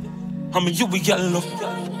 I'm a you we got love.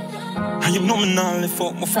 And you know me now live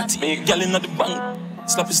for my fatty. Girl in the bank,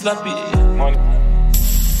 slappy.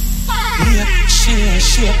 Me a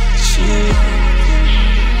she.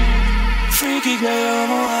 Freaky girl,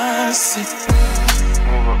 I'm a see.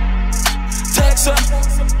 Text her,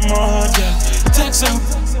 more girl. Text her,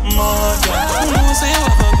 more girl. Who knows say you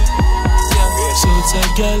have a yeah. So it's a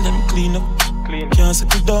girl, let me clean up. Can't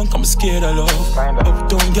settle down, I'm scared of love.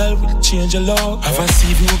 Uptown girl will change your love. Have I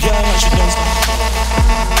seen you girl and she don't stop.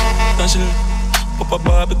 Then she'll pop a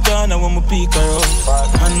Barbican, I want me pick her up.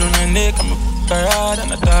 Hand on her neck, I'm a pick her hard.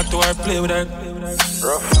 And I talk to her, play with her.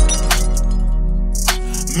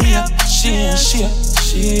 Me up, she.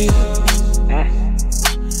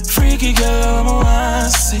 Freaky girl, I'm a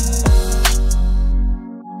want see.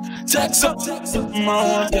 Text up,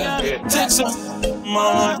 more girl. Text up,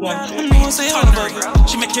 more girl.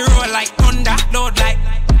 She make you roll like thunder, load like.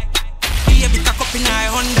 Baby, cock up in her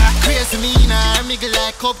Honda. Crazy me now, me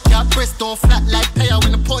like cup cap. Press don't flat like tire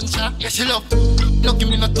when I punch her. Yeah, she love. No give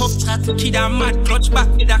me no tough chat. Kid a mad clutch back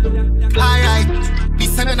with that. Alright, be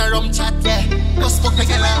sending a rum chat, yeah. Just fuck me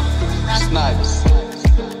girl out. That's nice.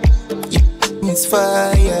 It's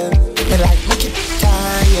fire. Me like make it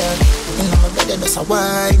tired. You know my brother does a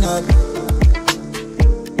wine up.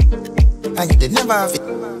 And you did never have it.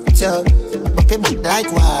 you. But people like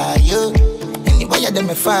why you? Anyway, you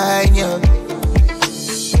me find you.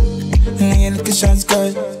 Me a little shots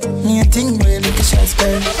girl. Me a thing where a little shots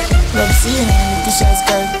girl. Love seeing a little shots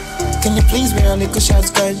girl. Can you please wear a little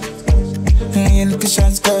shots girl? Me a little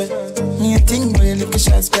shots girl. Me a thing where a little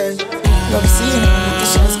shots girl. Love seeing a little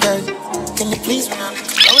shots girl. Can you please wear a little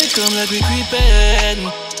shots girl? Now we come like we creepin'.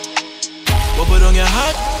 But put on your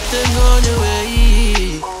heart, then go on your way.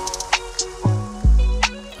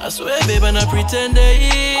 I swear, babe, I'm not pretending,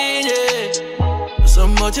 yeah. So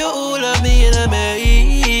much you all of me in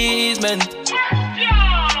amazement.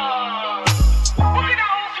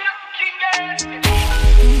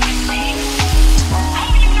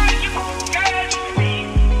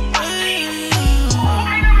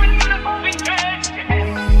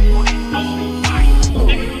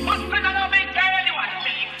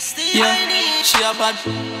 Yeah, she a bad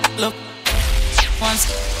look. Once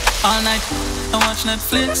all night, I watch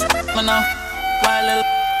Netflix. But now, while little,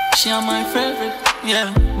 she a my favorite.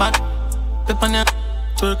 Yeah, but pep on your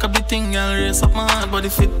twerk a big thing, girl. Raise up my heart, body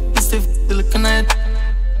fit, stiff. The looking at it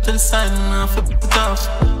to the side and I flip it off.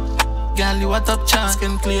 Girl, you a top chance,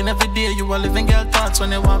 skin clean every day. You a living girl thoughts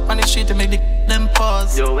when you walk on the street to make them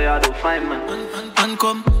pause. Yo, where I do find man? And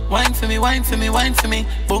come, wine for me, wine for me, wine for me.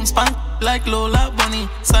 Boom spank like Lola Bunny.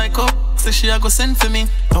 Psycho, say she a go send for me.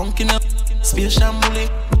 Dunking up, space shambuli.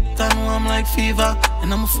 I know I'm like fever,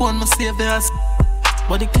 and I'm a phone, my save the ass.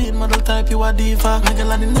 Body clean, model type, you a diva. Nigga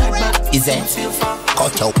like the night back. Is it?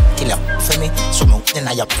 Cut out, kill you for me. So me then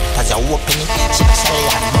I up, cause you open me. She a stay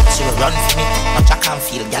and not she will run for me. But I can't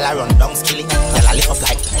feel, girl I run down skilly. Girl I lift up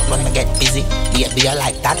like when me get busy. Baby you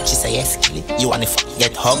like that, she say yes killy. You wanna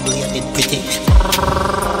get hungry and it pretty.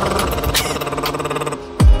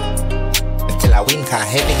 Till I win, can't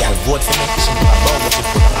heavy, girl vote for me. She never bow, but she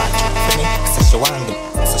put her hand for me. So she want them,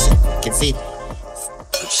 so she can see it.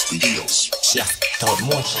 She a thought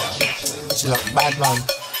more. She love bad man.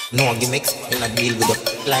 No gimmicks, you not deal with the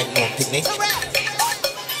like no picnic. I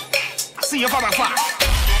see you from afar.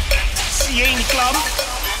 See you in the club.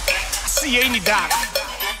 I see you in the dark.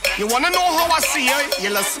 You wanna know how I see you?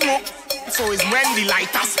 You'll smoke. So it's when the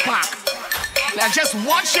lighter spark. Now just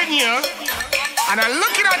watching you, and I'm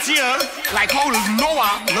looking at you like how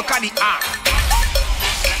Noah look at the ark.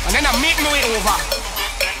 And then I make my way over.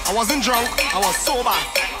 I wasn't drunk, I was sober.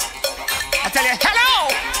 I tell you, hello,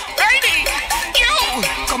 baby, you,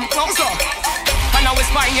 come closer. And I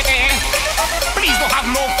whisper in your ear, please don't have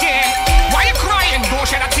no care. Why you crying? Don't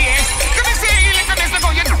shed a tear. Give me say you little bit ago,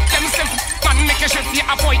 you them stiff man make you shift your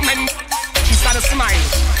appointment. She started smiling.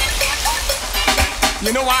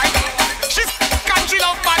 You know why? She's country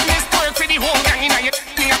love badness, twerk for the whole gang in your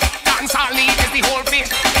dance all need is the whole place.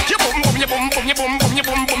 You boom boom, you boom boom, you boom boom, you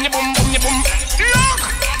boom boom, you boom boom, you boom. Look,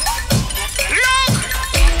 look.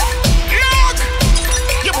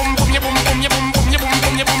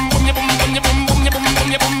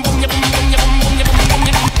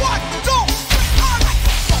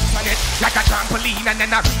 Like a trampoline, and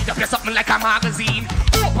then I read up something like a magazine.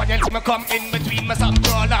 Open your me come in between me, some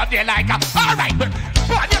girl out there like a. Alright, but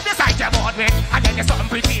you decide you're bored with, and then you're something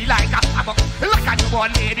pretty like a. Like a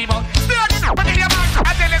newborn lady, but still but in your back,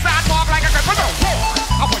 and then it's hard walk like a cripple. No, walk.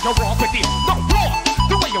 I want you walk with it. No, walk.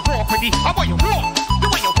 The way you walk with it. I want you walk. The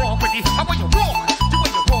way you walk with it. I want you walk. The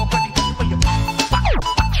way you walk with it. The way you.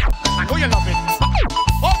 I know you love it.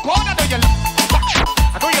 Oh God, I know you love it.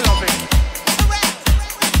 I know you love it.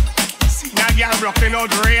 Now you're rocking out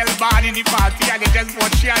real bad in the party and you just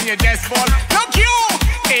watch you and you just fall. Look you!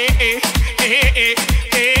 Eh, eh, eh, eh,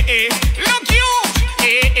 eh, eh. Look you!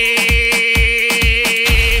 Eh,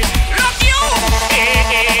 eh. Look you!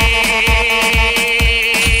 Eh,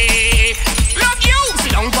 eh. Look you! Sit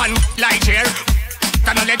down one like chair.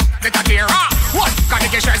 Don't let a tear off. What? Can you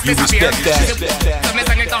get stressed disappear? So me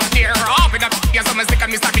send it up there. Off with a yeah, so me stick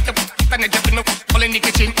and me start it up. And it just in the hole in the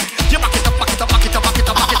kitchen. You back it up, back it up, back it up, back it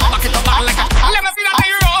up, back it up, back it up, back like a. Let me see that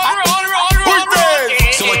thing roll.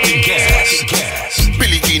 So what you gas?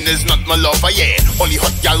 Billie Jean is not my lover, yeah. Only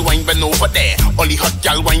hot gal wine been over there. Only hot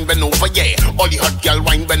gal wine been over, yeah. Only hot gal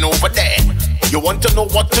wine been over there. You want to know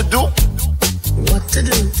what to do? What to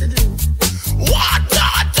do? What to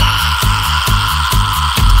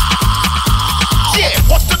do? Yeah,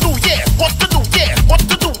 what to do? Yeah, what to do? Yeah, what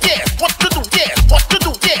to do? Yeah, what to do? Yeah, what to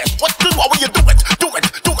do? Yeah, what to do? How will you do it? Do it,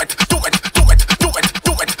 do it, do it, do it, do it,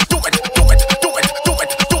 do it, do it, do it, do it, do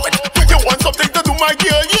it, do it. You want something to do, my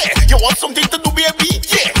girl? Yeah. You want something to do, baby?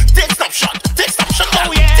 Yeah. Take snapshot, take snapshot.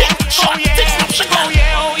 Oh yeah, take shot, oh yeah, take snapshot. oh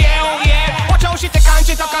yeah, oh yeah, oh yeah. Watch how she take on,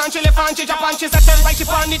 she talk on, she left on, she jump on, she settle right, she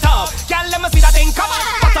on the top. Girl, let me see that thing come on.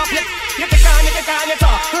 What up, you take on, you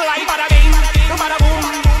talk. Like bada bing, bada boom.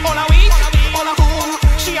 All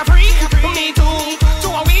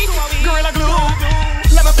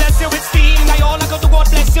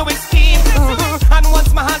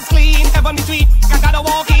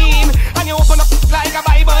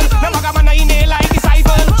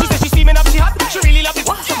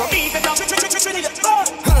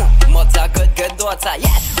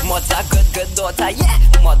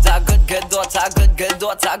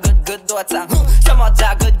daughter, good daughter. Some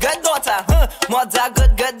mother, good daughter. Mother,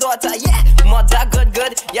 good daughter. Yeah, mother,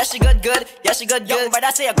 good. Yeah, she good. Yeah, she good. But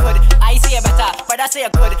I say a good. I say a better. But I say a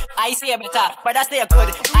good. I say a better. But I say a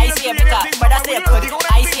good. I say a better. But I say a good.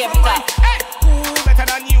 I say a better. Who better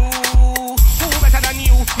than you? Who better than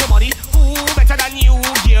you? Nobody. Who better than you,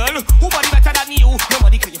 girl? Who body better than you?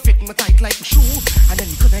 Nobody. Cause you fit me tight like a shoe, and then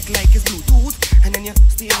you connect like it's Bluetooth, and then you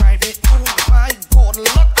stay right there. Oh my God, look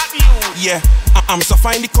at you. Yeah, I'm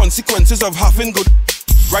suffering the consequences of having good.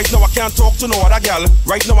 Right now I can't talk to no other gal.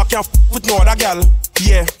 Right now I can't with no other gal.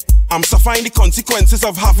 Yeah, I'm suffering the consequences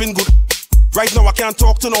of having good. Right now I can't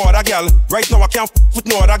talk to no other gal. Right now I can't with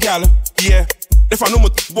no other gal. Yeah, if I knew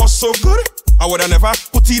it was so good, I woulda never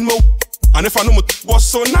put in more. And if I knew it was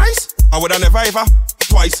so nice, I woulda never ever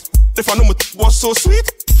twice. If I knew it was so sweet,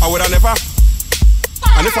 I woulda never.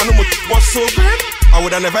 And if I knew it was so great, I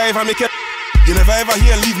woulda never ever make it. You never ever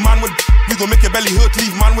hear leave man with. We gon' make your belly hurt,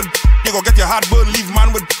 leave man with. You gon' get your heart burn, leave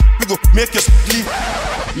man with. We gon' make you leave.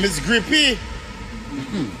 Miss Grippy.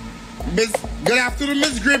 Good afternoon,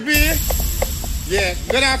 Miss Grippy. Yeah,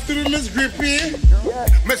 good afternoon, Miss Grippy.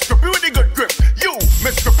 Miss Grippy with the good grip. You,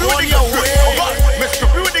 Miss Grippy with the good grip. Oh, Miss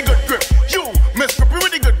Grippy with the good grip. You, Miss Grippy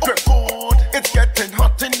with the good grip. Oh God, it's getting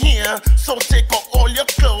hot in here, so take off all your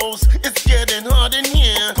clothes. It's getting hot in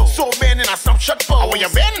here, so bend in a some shot pose. Oh, you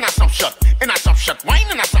bend in a some shot,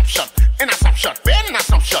 wine in a some shot, in a some shot, bend in a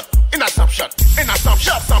some shot, in a some shot, in a some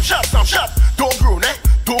shot, some shot. Don't groan, eh?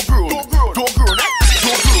 Don't groan, don't groan, don't groan, eh?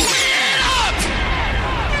 Don't groan.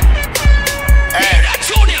 Hey,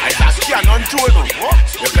 I just can't undo it.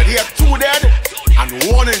 You can hear 2 dead and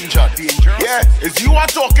 1 injured. Yeah, it's you I'm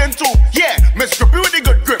talking to. Yeah, Miss Grippy with the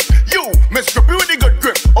good grip. You, Miss Grippy with the good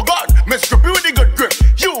grip. Oh God, Miss Grippy with the good grip.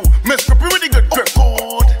 You, Miss Grippy with the good grip. Oh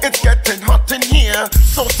God, it's getting hot in here,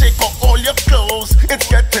 so take off all your clothes. It's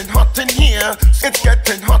getting hot in here. It's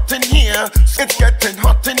getting hot in here. It's getting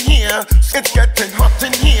hot in here. It's getting hot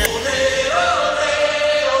in here.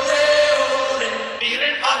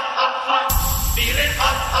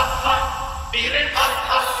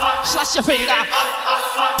 Slash your finger.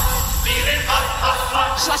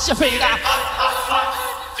 Slash your finger.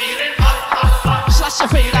 Slash your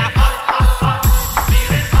finger.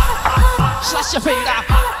 Slash your finger.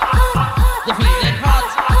 You're feeling hot.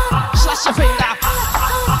 Slash your finger.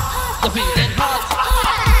 You're feeling hot.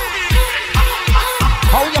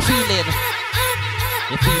 How you feeling?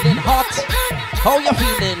 You're feeling hot. How you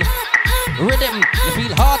feeling? Rhythm. You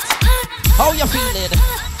feel hot. How you feeling?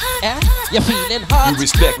 Eh? You feeling hot? You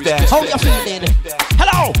respect that. How you feeling?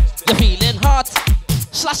 Hello, you feeling hot?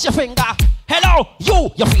 Slash your finger. Hello,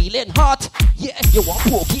 you feeling hot? Yeah, you want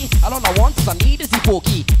pokey? I don't know once I need is the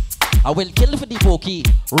pokey. I will kill for the pokey.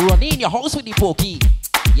 Run in your house with the pokey.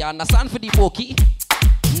 You understand for the pokey?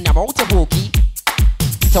 I'm out of pokey.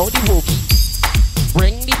 Tell the pokey.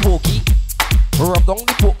 Bring the pokey. Rub down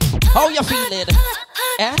the pokey. How you feeling?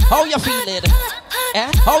 Eh? How you feeling?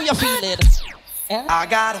 Eh? How you feeling? I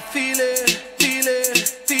got a feeling.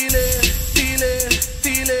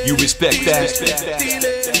 You respect that.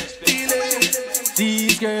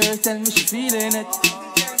 These girls tell me she feeling it.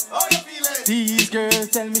 These girls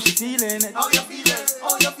tell me she feeling it.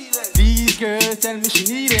 These girls tell me she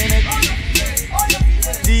needing it.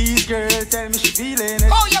 These girls tell me she feeling it.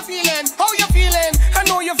 How you feeling? How you feeling? I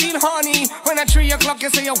know you feel horny. When at 3 o'clock you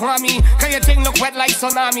say you want me. Cause your thing look wet like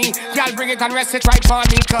tsunami. Y'all bring it and rest it right for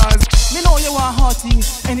me. Cause me know you want hotty.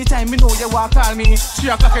 Anytime me know you want call me. 3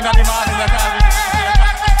 o'clock in the morning you call me.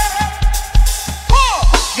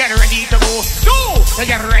 Get ready to go. 2.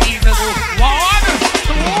 Get ready to go. 1,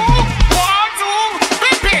 2, 1, 2.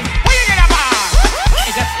 Pimpin'. Where you get a bar?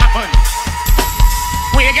 It just happened.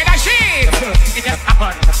 Where you get a shit? It just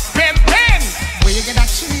happened. Pimpin'. Where you get a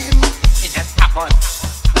chin? It just happened.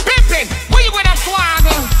 Pimpin'. Where you get a swag?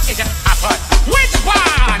 It just happened. Which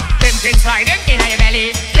one? Pimpin' sliding in your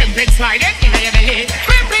belly. Pimpin' sliding in your belly.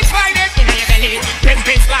 Pimpin' sliding in your belly.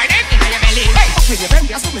 Pimpin' sliding in your belly. Hey, okay, you bend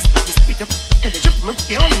your stomach. Speak up. And the chip,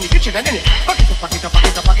 you're all in the kitchen and then it. Pocket.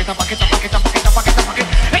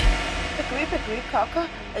 Hey. Pickly, cocker,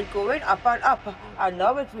 and going up and up. And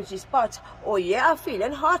now it reaches spot. Oh yeah, I'm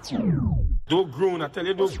feeling hot. Don't groan, I tell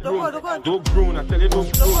you, don't groan. Don't groan, I tell you,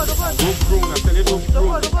 don't groan. Don't groan, I tell you, don't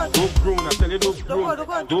groan. Don't groan, I tell you, don't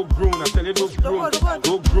groan. Don't groan, I tell you, don't groan.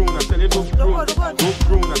 Don't groan, I tell you, don't groan.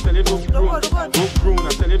 Don't groan, I tell you, don't groan. Don't groan,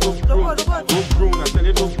 I tell you, don't groan. Don't groan, I tell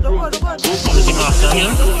you, don't groan. Quality master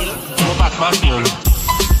here. I'm a Batman field.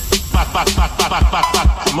 Bat.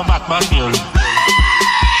 I'm a Batman field.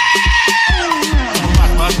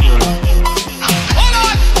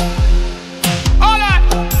 Hold on!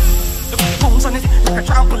 Like a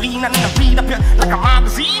trampoline and then I feed up you like a marble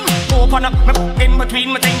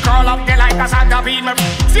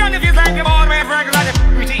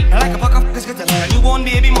on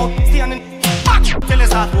baby mouth. Stay on the back till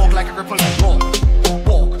his heart walk like a cripple. Walk,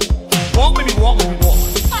 walk, walk, baby, walk, baby, walk.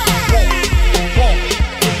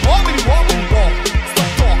 Walk, baby, walk, baby, walk. Stop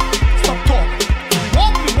talk, stop talk.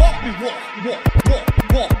 Walk, baby, walk, baby, walk, walk,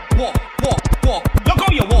 walk, walk, walk, walk. Look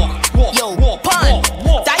how you walk, walk, yo, walk, pun,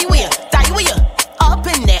 walk. die where, up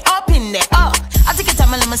in there, up. I take it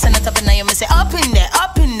time, let me send it up and now you say up in there,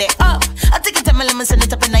 up. I take it time, let me send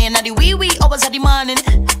it up and now you know the wee hours of the morning.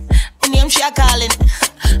 My name she a calling,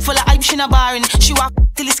 full of hype she not barring. She walk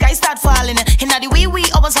till the sky start falling. Inna the wee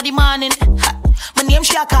hours of the morning. My name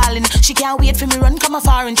she a calling, she can't wait for me run come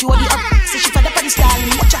afar and she hold it up, so she fed up at the stalling.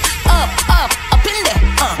 Watch her, up in there.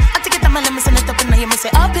 I take it time, let me send it up and now you say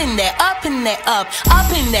up in there, up.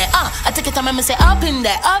 I take it time, let me say up in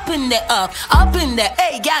there, up.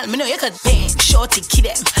 Hey, gal, me know you could bang, shorty, kid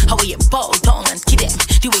them. How way you bow down and kid them.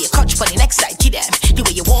 The way you catch for the next side, kid them. The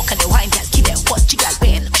way you walk and the wine, gal, kid them. What you gal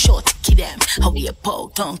bang, shorty, kid them. How way you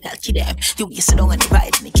bow down, gal, kid them. The way you sit down and the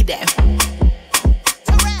ride, and kid them.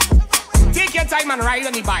 Take your time and ride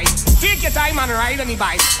on the bike. Take your time and ride on the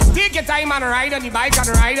bike. Take your time and ride on the bike and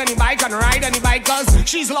ride on the bike and ride on the bike. Cause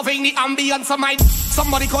she's loving the ambience of my.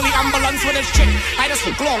 Somebody call the ambulance with this chick. I just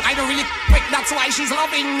look long, I don't really quick. That's why she's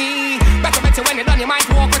loving me. Better when you're done, you might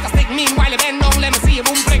walk with a stick. Meanwhile, you bend down, let me see you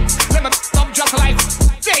boom flick. Let me stop just like.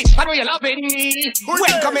 Say, I know you're loving me.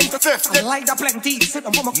 Welcome into fifth. I like the plenty. Sit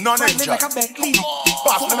on my none like a Bentley.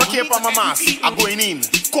 Pass me my cape on my mask. I'm going in.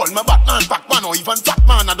 Call me Batman, Pac-Man, or even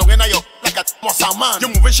Batman. I don't know you. Like a muscle man,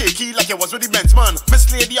 you moving shaky like you was with the Benz man. Miss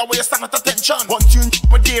Lady, how you stand at attention? Want you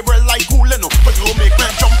with Gabriel like cool, no. But you make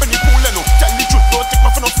man jump in the pool, no. Tell the truth, don't take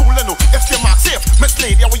me for no fool, no. If you mark safe, Miss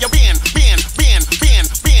Lady, how you been?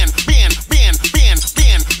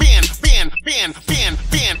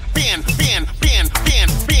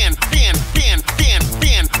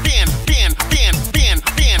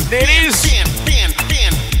 Ladies,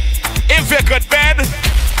 if you could bend,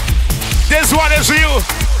 this one is for you.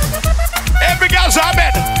 Every girl's on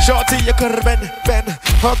bend. Shorty, you could bend.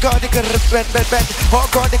 Oh God, you could bend. Oh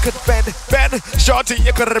God, you could bend. Shorty,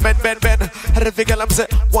 you could bend. Every girl, I'm say,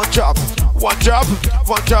 one job. You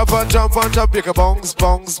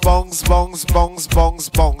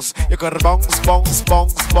could bongs.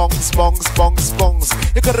 You could bongs.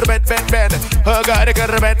 You could bend. Oh God, you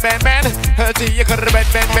could bend. Shorty, you could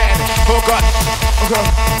bend. Oh God.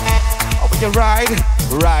 Oh, when you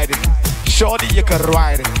ride. Shorty, you can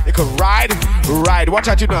ride. Watch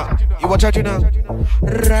out, you know.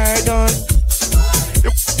 Ride on.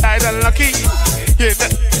 You ride unlucky.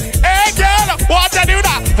 Hey, girl, watch out, do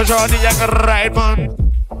that. Shorty, you can ride, man.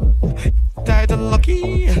 Ride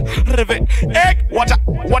unlucky. Hey, watch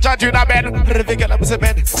out, you know, man. Girl, I'm saying,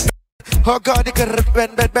 man. Oh God, you could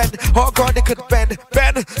bend. Oh God, you could bend.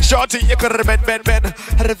 Shorty, you could bend.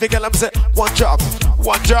 Every girl, I'm saying, one job.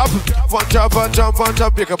 You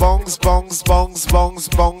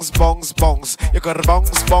could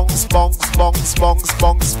bongs. You could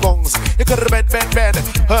bongs. You could bend.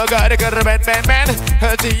 Oh God, you could bend.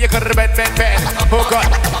 Shorty, you could bend. Oh God.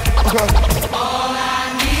 All I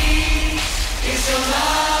need is your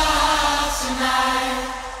love tonight.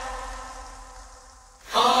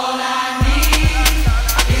 All I need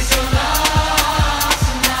is your love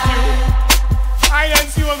tonight. I don't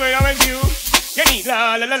see what's going on with you. You need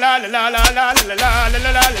la la la la la la la la la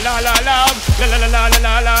la la la la la.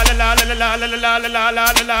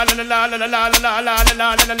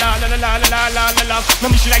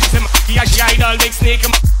 Mommy she likes him. He she idol big snake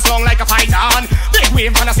strong like a python. Big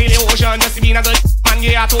wave on a silly ocean. Just being a good man,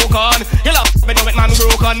 yeah, token. You love me do it man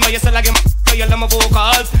broken, but you still like him. You love my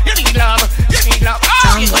vocals. You need love.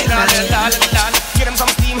 Oh, you need la la la la. Get him some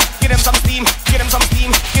steam. Get him some steam. Get him some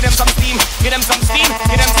steam. Get him some steam. Get him some steam.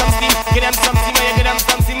 Get him some steam. Get him some steam. Get him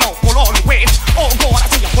some steam. No, hold on, wait. Oh God, I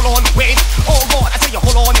tell you, hold on, wait. Oh God, I tell you,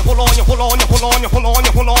 hold on.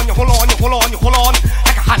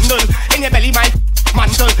 Like a handle in your belly, my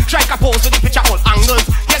mantle. Strike a pose with the picture all angles.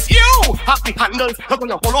 Yes, you have the handle. You're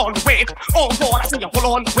gonna hold on, wait. Oh God, I tell you, hold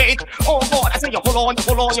on, wait. Oh God, I tell you, hold on. Give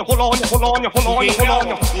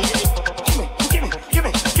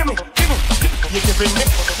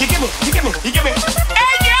me. You give me.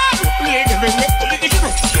 Hey, yeah.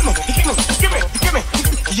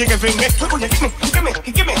 You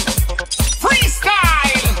give me.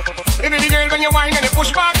 Freestyle. Baby girl, when you whine and you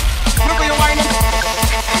push back. Look at you whining.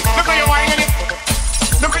 Look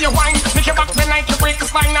at you whine. Make your back bend like you break the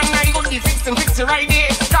spine. And I go to fix it right there.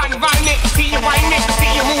 Can't find it. See you whine it.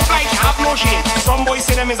 See you move like you have no shame. Some boys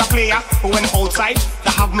say them is a player who went outside.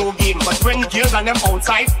 They have no game. But when girls and them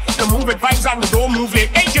outside, they move with vibes and they don't move late.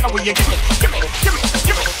 Hey, get away, you give me.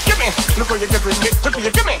 Look what you give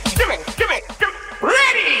me. Give me.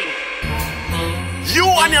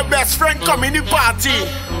 and your best friend come in the party.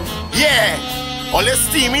 Yeah, all the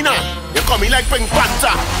steaming now. You come in like Pink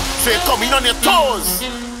Panther, so you come in on your toes.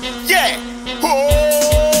 Yeah. Oh,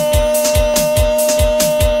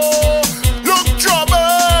 look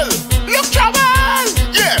trouble, look trouble.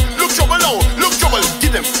 Yeah, look trouble now, look trouble.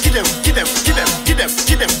 Get them, get them, get them, get them, get them,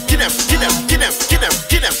 get them, get them, get them, get them, get them,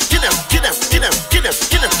 get them, get them, get them, get them, get them,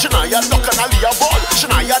 get them. Shania duck and Aliyah ball.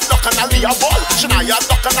 Shania duck and Aliyah ball. Shania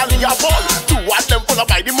duck and Aliyah ball. Two of them pull up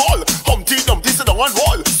by the mall. Humpty Dumpty sit down on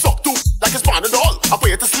wall. Suck two like it's Panadol. I put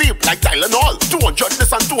you to sleep like Tylenol. 200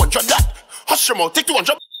 this and 200 that. Hush your mouth, take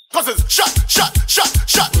 200. Cause it's shot, shot, shot,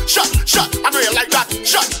 shot, shot, shot. I know you like that.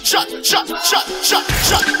 Shot, shot, shot, shot, shot,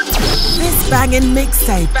 shot. This banging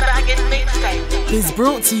mixtape is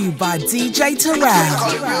brought to you by DJ Terelle.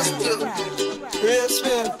 Real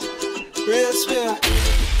spill, real spill,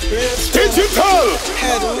 real spill. Digital.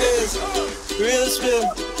 Headways. Real spill,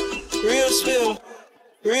 real spill,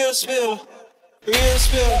 real spill, real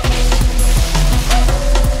spill.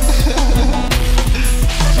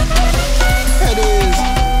 Headways.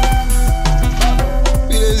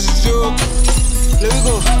 This is joke. Let me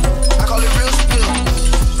go. I call it real spill.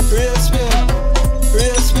 Real spill,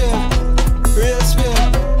 real spill, real spill.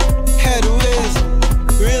 Headways.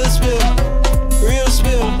 Real spill, real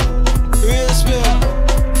spill, real spill.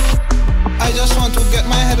 I just want to get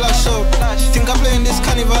my head lashed up. Think I'm playing this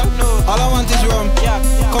carnival? All I want is rum.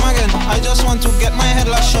 Come again. I just want to get my head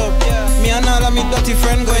lashed up. Me and all of me dirty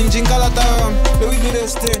friend going drink a lot of rum. Let me do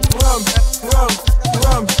this thing. Rum, rum,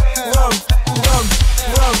 rum, rum, rum,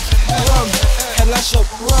 rum, rum. Head lash up.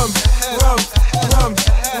 Rum, rum, rum,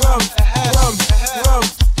 rum, rum, rum.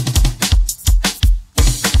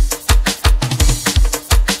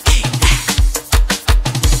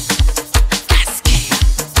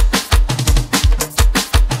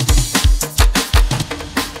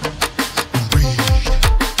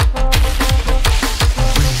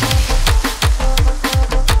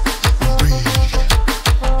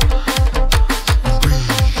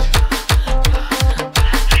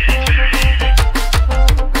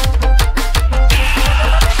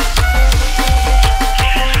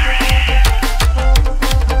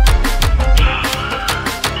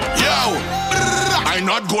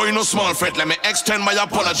 No small fret, let me extend my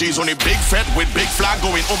apologies. Only big fret with big flag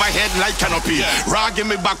going overhead like canopy. Rag in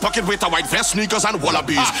my back pocket with a white vest, sneakers and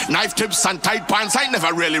wallabies. Knife tips and tight pants, I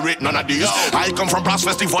never really rate none of these. I come from brass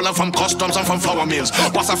festival and from customs and from flour mills.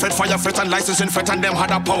 Was a fed fire fet and licensing fet and them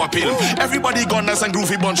had a power pill. Everybody gone nice and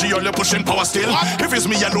groovy bunchy, all you pushing power still. If it's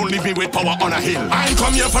me alone, leave me with power on a hill. I ain't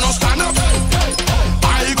come here for no stand up.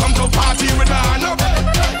 I come to party with my hand up.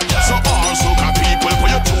 So all soca people,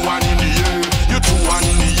 put your 2 1 in the air. You 2 1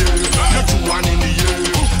 in the air. You 2 1 in the air.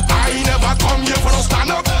 I never come here for no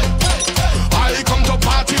stand up. I come to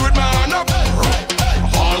party with my hand up.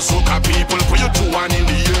 All soca people, put your 2 1 in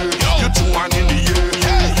the air. You 2 1 in the air.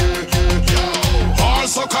 All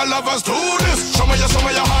soca lovers do this. Show me your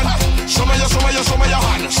hand. Show me your hand. Show me your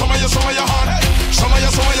hand. Show me your hand. Show me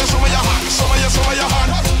your hand. Show me your hand.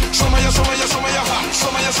 Show me your hand.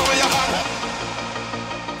 Show me your hand.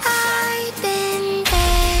 I've been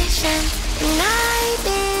patient and I've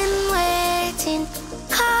been waiting.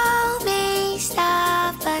 Call me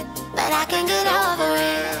stubborn, but I can get over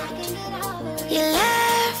it. You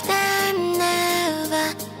left and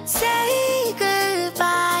never say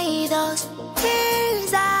goodbye. Those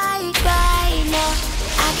tears I cried, no,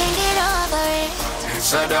 I can get over it.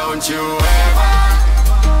 So don't you ever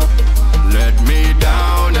let me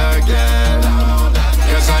down again.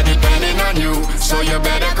 Cause I'm depending on you, so you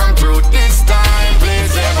better come through this time.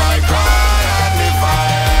 Please, if I cry and if I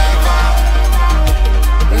ever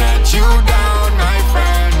let you down, my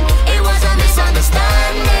friend, it was a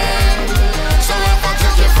misunderstanding. So if I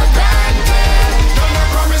took you for granted, don't I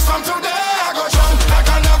promise from today I go jump like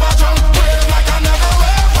I never jump, wave like I never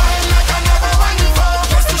wave, wine like I never went before,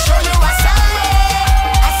 just to show you I'm sorry,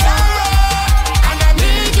 and I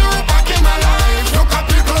need you back in my life. Look at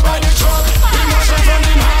people by the truck, emotions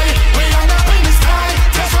running high, we end up in the sky,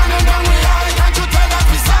 just running down we high. Can't you tell that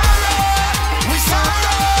we sorry,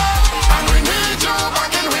 and we need you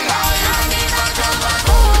back in we life. I need my come back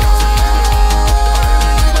home.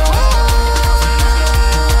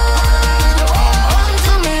 Come home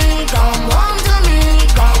to me, come home to me,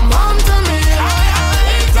 come home to me.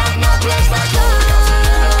 It's not no place like home.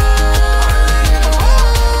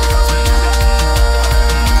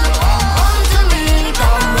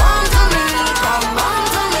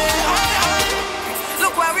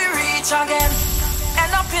 Look where we reach again.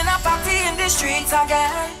 End up in a party in the streets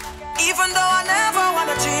again. Even though I never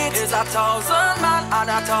wanna cheat, there's 1,000 man and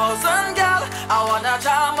 1,000 gal I wanna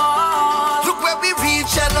jam on. Look where where we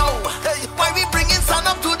reach, you know. Why we bringing sun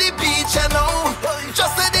up to the beach, you know.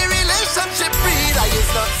 Just say the relationship breed. I is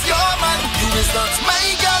not your man, you is not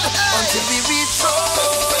my girl. Until we reach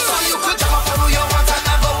home. So you could jump up on who you want and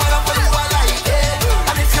never want up on who I like, yeah.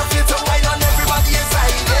 And if you feel to wine on everybody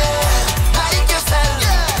inside, yeah. Like yourself,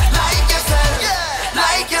 like yourself,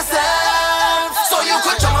 like yourself. So you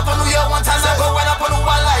could jump up on who you want and never want up on who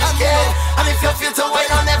I like, yeah. And if you feel to wine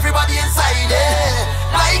on everybody inside, yeah.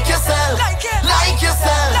 Like yourself, like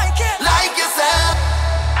yourself, like yourself.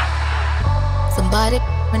 Somebody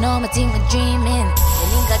know my team are dreaming. The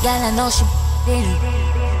link a gal I know she been.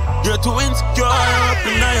 You're too insecure up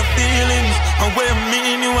in your feelings. And where I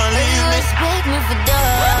mean you are leaving. Respect me for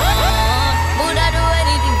done. Would I do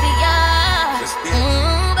anything for ya?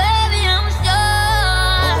 Baby, I'm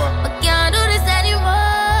sure I can't do this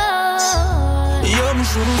anymore. Yo, me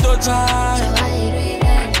shouldn't touch her.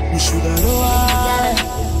 Me shouldn't know her.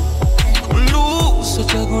 Lose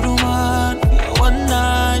such a good woman. One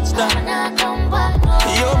night stand.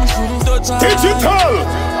 Yo, me shouldn't touch her. Digital.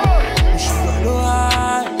 Me shouldn't know her.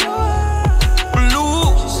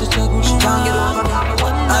 Can't get over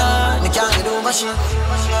me, can't get over shit.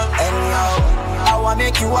 Anyhow, I wanna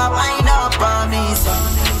make you a wind up on me, so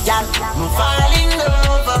girl, I'm falling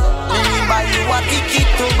over. Let me buy you a ticket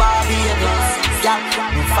to Barbados. Girl,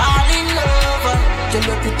 I'm falling over. Tell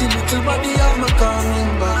your pretty little body I'm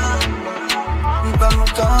coming back. I'm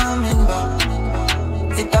coming back.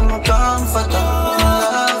 It I'm comfort, I'm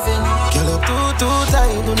loving. Girl, you're too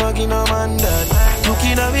tight, do not give no man that.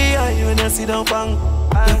 Looking at me eye when I sit down bang.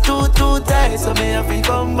 You're too tight, so me have to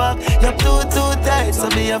come back. You're too tight, so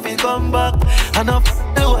me have to come back. And I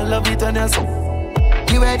love it when you're so.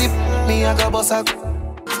 You ready me, I got boss up.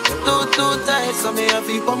 You're too tight, so me have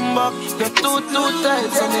to come back. You're too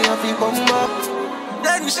tight, so me have to come back.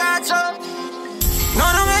 Then shut up. No,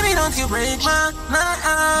 baby, don't you break my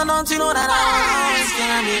nah, don't you know that I always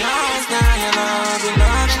can be always down your love, your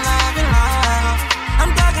love, your love, your love.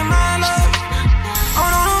 I'm talking my love. Oh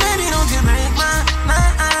no, baby, don't you break my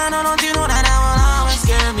nah, no, don't you know that I will always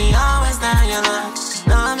carry me, always down your love,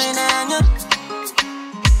 loving and you.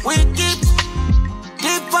 We keep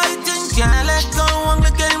fighting, can't let go, I'm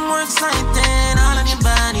getting more exciting. All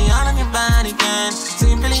on your body can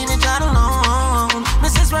simply be God alone.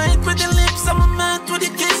 Mrs. Right with the lips, I'm a man with the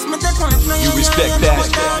kiss, but that one play. You respect that.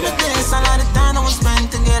 A lot of time I was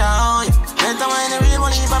spent to get out. Better when the real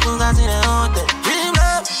one leave, I put guys in the hotel. Dream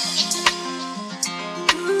love.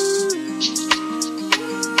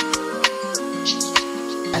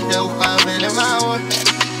 I don't have any mouth.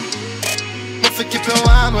 But for keep you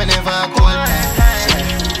warm whenever I call.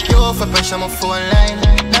 You for pressure my phone line.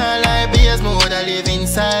 Now like beers, me woulda live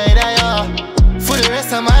inside of you. For the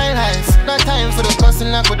rest of my life, no time for the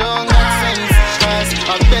cussing like we don't got sense. Cause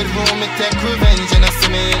a bedroom me take revenge and I see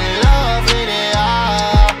me in love with it.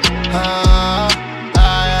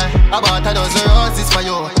 I bought a dozen roses for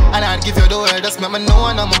you, and I'd give you the world, just make me know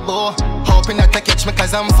I'm a bow. Hoping that you catch me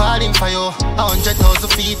cause I'm falling for you. 100,000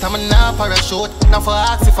 feet, I'm a nah parachute. Now for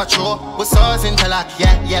ask if I throw, with swords interlock,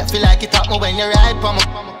 yeah. Feel like it up me when you ride for me.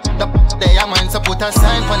 The day a man, so put a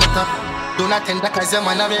sign on the top. Do not tender cause your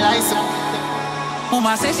man have a license.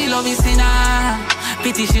 Mama say she love me sinner.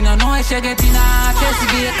 Pity she no know she get in her. Chest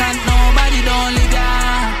vacant, nobody don't live ya.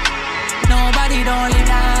 Nobody don't live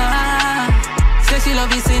ya. Say she love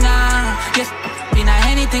me sinner. Yes, in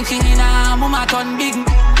anything she in her. Mama turn big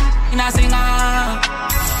in a singer.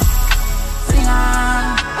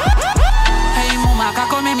 Hey mama,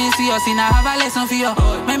 come make me see us in a have a lesson for you.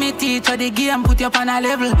 Make me teach her the game, put you up on a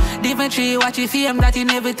level. Different tree, watch you fame, that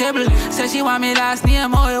inevitable. Say she want me last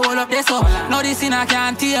name, oh you hold up there so. No this in I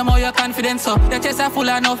can't tame, oh your confidence so. Your chest are full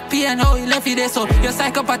enough pain, oh you left it there so. Your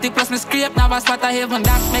psychopathic plus me scrape, never spot a heaven.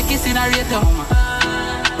 That make it scenario.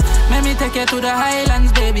 Make me take you to the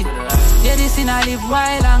highlands, baby. Yeah, this in I live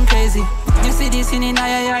wild and crazy. You see this in your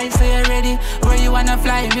eyes, so you're ready. Where you wanna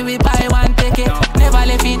fly, me we buy one ticket. Never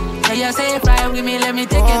left it, so you say fly with me, let me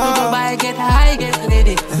take it to Dubai. Get high, get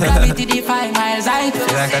lady. Gravity defy miles, I do.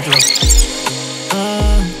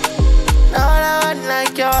 All I want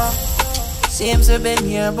like you seems to been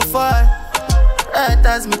here before. Right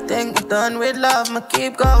as me think me done with love, me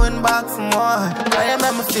keep going back for more. I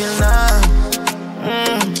make me feel now.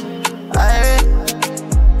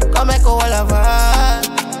 Come make a whole of her.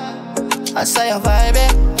 I saw your vibe,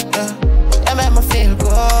 yeah. You make me feel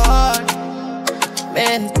good,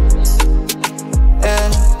 man. Yeah,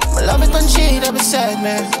 my love it when she there beside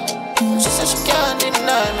me. She said she can't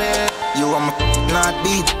deny me. You are my not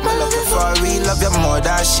beat. My love you for real, love you more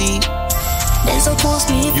than she. Then so close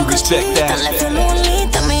me, you respect that. Don't let you lonely,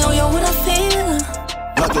 tell me how you would I feel.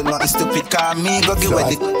 No do nothing stupid, call me, go get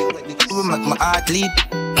with it. We make my heart leap.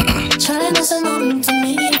 Try not say nothing to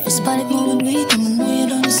me. If it's body moving weak, I'ma know you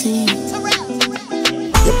don't see.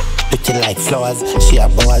 Pretty like flowers, she a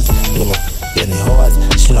boss. You know, any horse,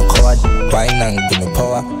 she no coward. Wine and give me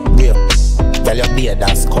power. Real, girl your beard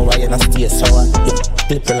that's cover, you no stay sour. You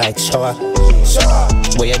flip like shower.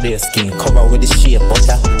 Boy your bare skin cover with the shea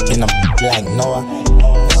butter. You know, like Noah.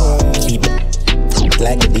 Keep it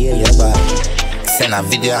like a deer, yeah, but send a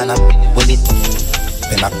video and I with it.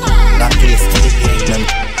 Then I play skillet. Then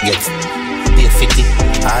get stay fitty.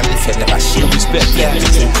 And if you never share respect, yeah,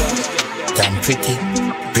 pretty. Damn pretty.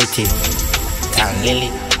 Pretty, and Lily,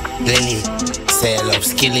 say I love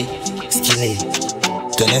Skilly,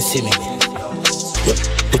 don't you see me?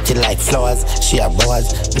 Pretty like flowers, she a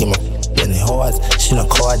boss. Give me any horse, she no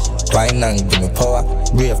coward. Wine and give me power,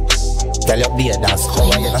 brave. Girl your beard dance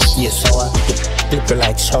cover, you know stay sour. Flip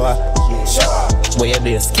like shower, boy your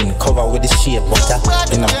bare skin cover with the shea butter.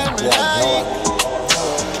 You know,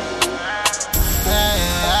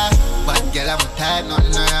 but girl I'm tired,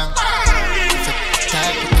 nothing wrong.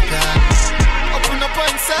 Open up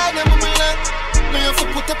inside, I'm a man. Me have to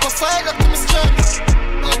put up a fight up to me strength.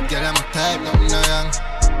 But girl, I'm a type, nothing wrong.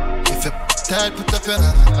 If you're tired, put up your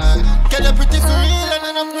hand. Girl, you're pretty for real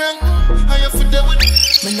and I'm wrong. How you feel there with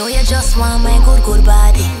me know you just want my good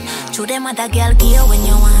body. Show them other girl give you when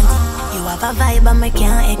you want it. You have a vibe and me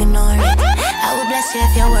can't ignore it. I will bless you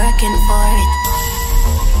if you're working for it.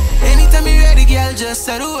 Anytime you ready, girl, just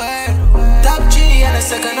say the word. Top G and a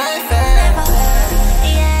second I fair.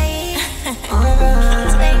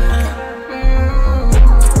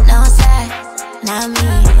 No sir, not me.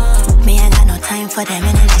 Me ain't got no time for them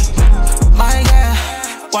energy. My girl,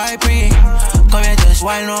 why pre? Come here, just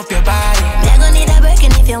wind up your body. Me gon' need a break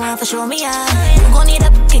and if you want to show me out. You gon' need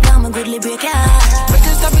a kick, I'm a goodly break out. But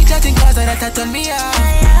just stop me chatting cause that turn me on.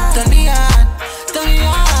 Turn me on, turn me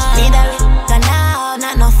on. Need a ring now,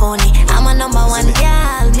 not no phony. I'm a number one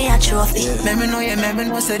girl, me a trophy. Let me know you, let me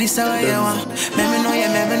know say this how you want. Let me know you,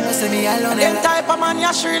 let me know say me alone. Them type of man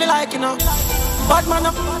you really like, you know. Bad man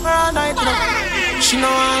up for all night, you know. She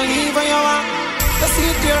know I'll leave when you want. The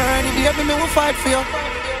secret already, baby, me will fight for you.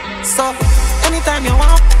 So, anytime you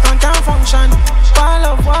want, on can function. All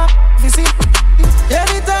of what, visit.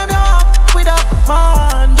 Anytime you want, with a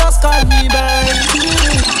man, just call me baby.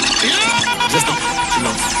 Just a, you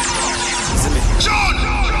know. See me? John!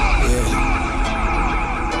 Yeah.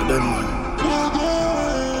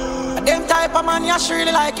 Them type of man you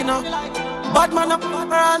really like, you know. Bad man up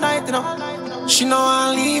for all night, you know. She know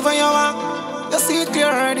I'll leave when you want. You see it clear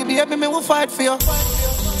already, baby, me will fight for you.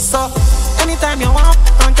 So, anytime you want,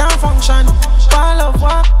 on can function. All of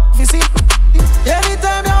what, visit.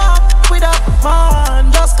 Anytime you want, with a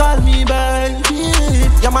man, just call me baby.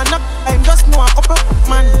 Yeah man, I'm just know a couple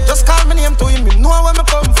man. Just call me name to him, he know where me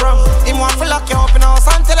come from. Him want to lock you up in house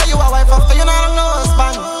and tell you a wife after you know no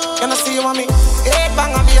husband. You know see you want me, 8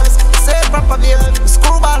 bang of beers, say proper beers.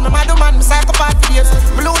 Screwball, me mad man, me psychopath beers.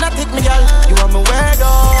 Me lunatic me girl, you want me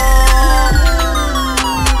weirdo.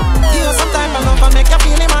 You know sometimes I love and make you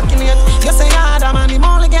feel immaculate. You say you're the man, him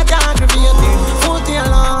only get you aggravated. Foot in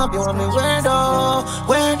love, you want me weirdo,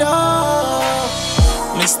 weirdo.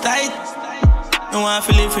 Miss tight, you want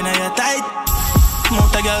to live in your tight.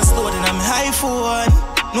 Mount a girl stored in my high phone.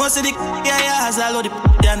 No see the yeah, has all of the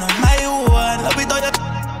yeah, not my one. Love it all you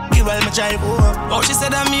give all my drive home. Oh, she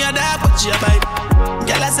said that me a dog, but she a bite.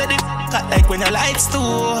 Girl, I said it cut like when your lights too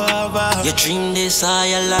over. You dream this all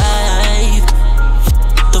your life.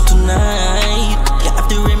 Up tonight, you have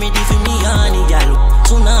the remedy for me, honey, girl.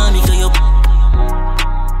 Tsunami, girl,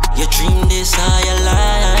 you dream this all your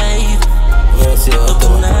life. Up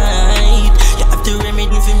tonight, you have the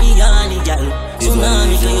remedy for me, honey, girl.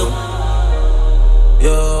 Tsunami, girl.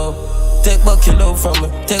 Yo, take back your love from me,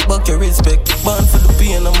 take back your respect. Born for the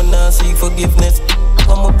pain, I'm not seek forgiveness.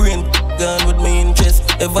 I'm a brain gone with my interest.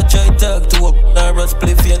 Ever try talk to a nervous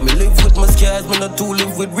play yet? Me live with my scars, me not too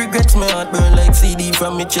live with regrets. My heart burn like CD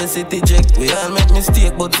from me chest, it eject. We all make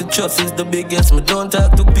mistake, but the trust is the biggest. Me don't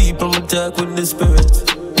talk to people, me talk with the spirits.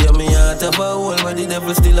 Yeah, me heart have a hole, but the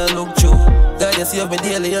devil still a look through. God, you save me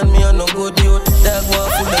daily and me a no good youth. Dog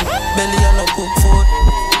walk full and belly and no cook food.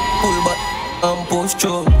 Pull back and push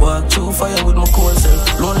through. Walk through fire with my core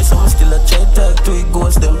self. Lonely so me still a try talk to it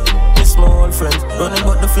ghost them. Miss my old friends, running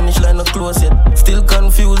but the finish line not close yet. Still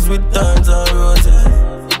confused with thorns and roses.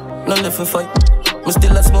 No left to fight. Me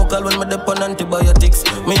still a smoke all when me dep on antibiotics.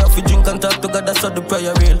 Me have to drink and talk together so the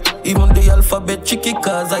prayer real. Even the alphabet tricky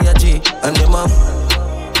cause I a G. And them up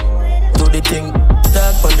do the thing.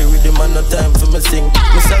 Talk on the rhythm and no time for me sing.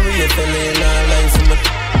 Me sorry you fell in our life for me.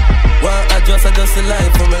 Well, I just a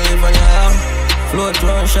life for Float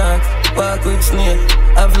one shark, walk with snake.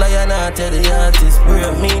 I fly and I tell the artist. Bring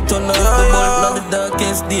me turn up the bulb on the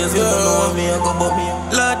darkest days. You don't know what me I go but me.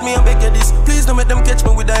 Lord, me I beg you this. Please don't make them catch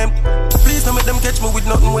me with them. Please don't make them catch me with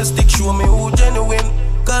nothing when stick. Show me who genuine.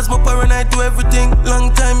 Cause my paranoid to everything.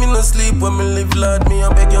 Long time in no sleep when me live. Lord, me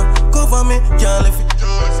I beg you. Cover me, can't live it.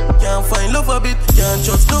 Can't find love a bit, can't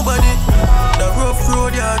trust nobody. The rough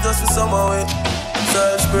road, yeah, just for summer way.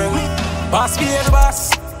 Salt Spring. Boss for every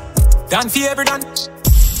boss, done for every done.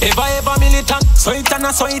 Ever militant, so it and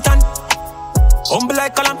so it and. Humble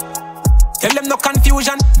like column, tell them no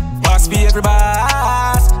confusion. Boss for every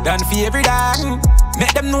boss, done for every done.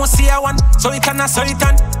 Make them know see I one, so it and so it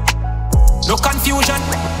and. No confusion.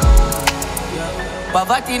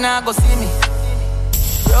 Poverty now go see me.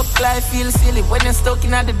 Broke life feel silly when you're stuck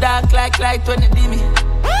in the dark like light when you dim me.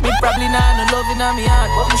 Me probably not no love in my heart,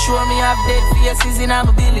 but me sure me have dead faces in my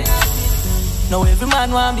belly. Now every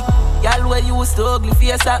man want me, y'all where you used to ugly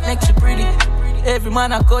face that makes you pretty. Every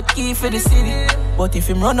man a cut key for the city, but if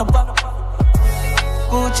him run up on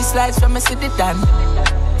Gucci slides from me city tan.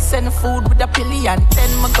 Send the food with a pillion,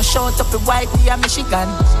 then me go short up the whitey and Michigan.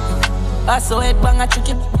 I saw head bang a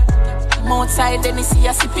chicken, I'm outside then you see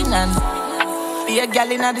a sipping and. Be a gal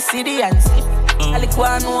in the city and skip. I like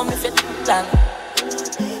one know me fit plan.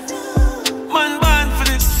 Man born for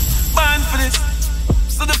this,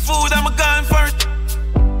 so the food I'm gone for it.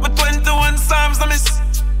 My 21 Psalms I miss.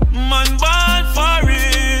 Man born for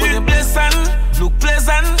it. When you bless and look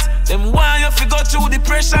pleasant, them why you fi go through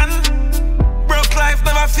depression. Broke life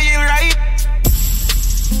never feel right.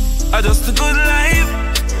 I just a good life.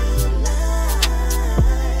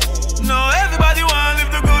 No, everybody want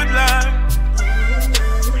live the good life.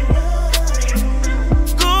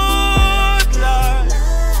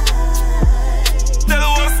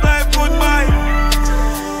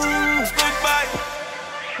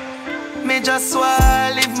 Me just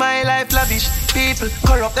wanna live my life lavish. People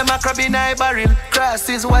corrupt them a crab in a barrel.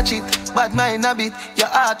 Crosses watch it, bad mind a bit. Your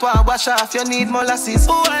heart want wash off, you need molasses.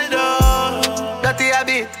 Hold on, dirty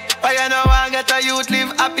habit. Why you know I get a youth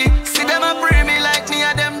live happy? See them a pray me like me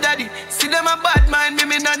and them daddy. See them a bad mind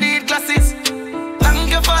me no need glasses.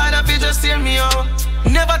 Thank you Father for just hear me out.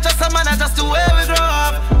 Never trust a man, I just the way we grow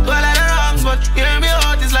up. Do all of the wrongs, but hear me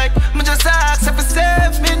out. It's like me just ask if you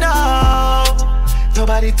save me now.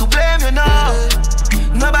 Nobody to blame you now.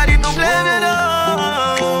 Nobody to blame you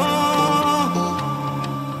now.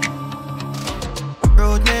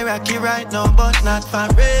 Road may rocky right now, but not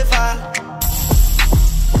forever.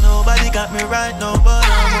 Nobody got me right now, but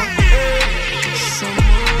I'm okay.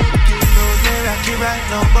 Road may rocky right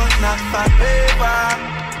now, but not forever.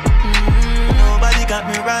 Nobody got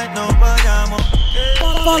me right now, but I'm okay.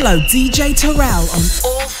 Follow DJ Terelle on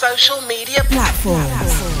all social media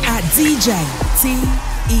platforms at DJ Terelle.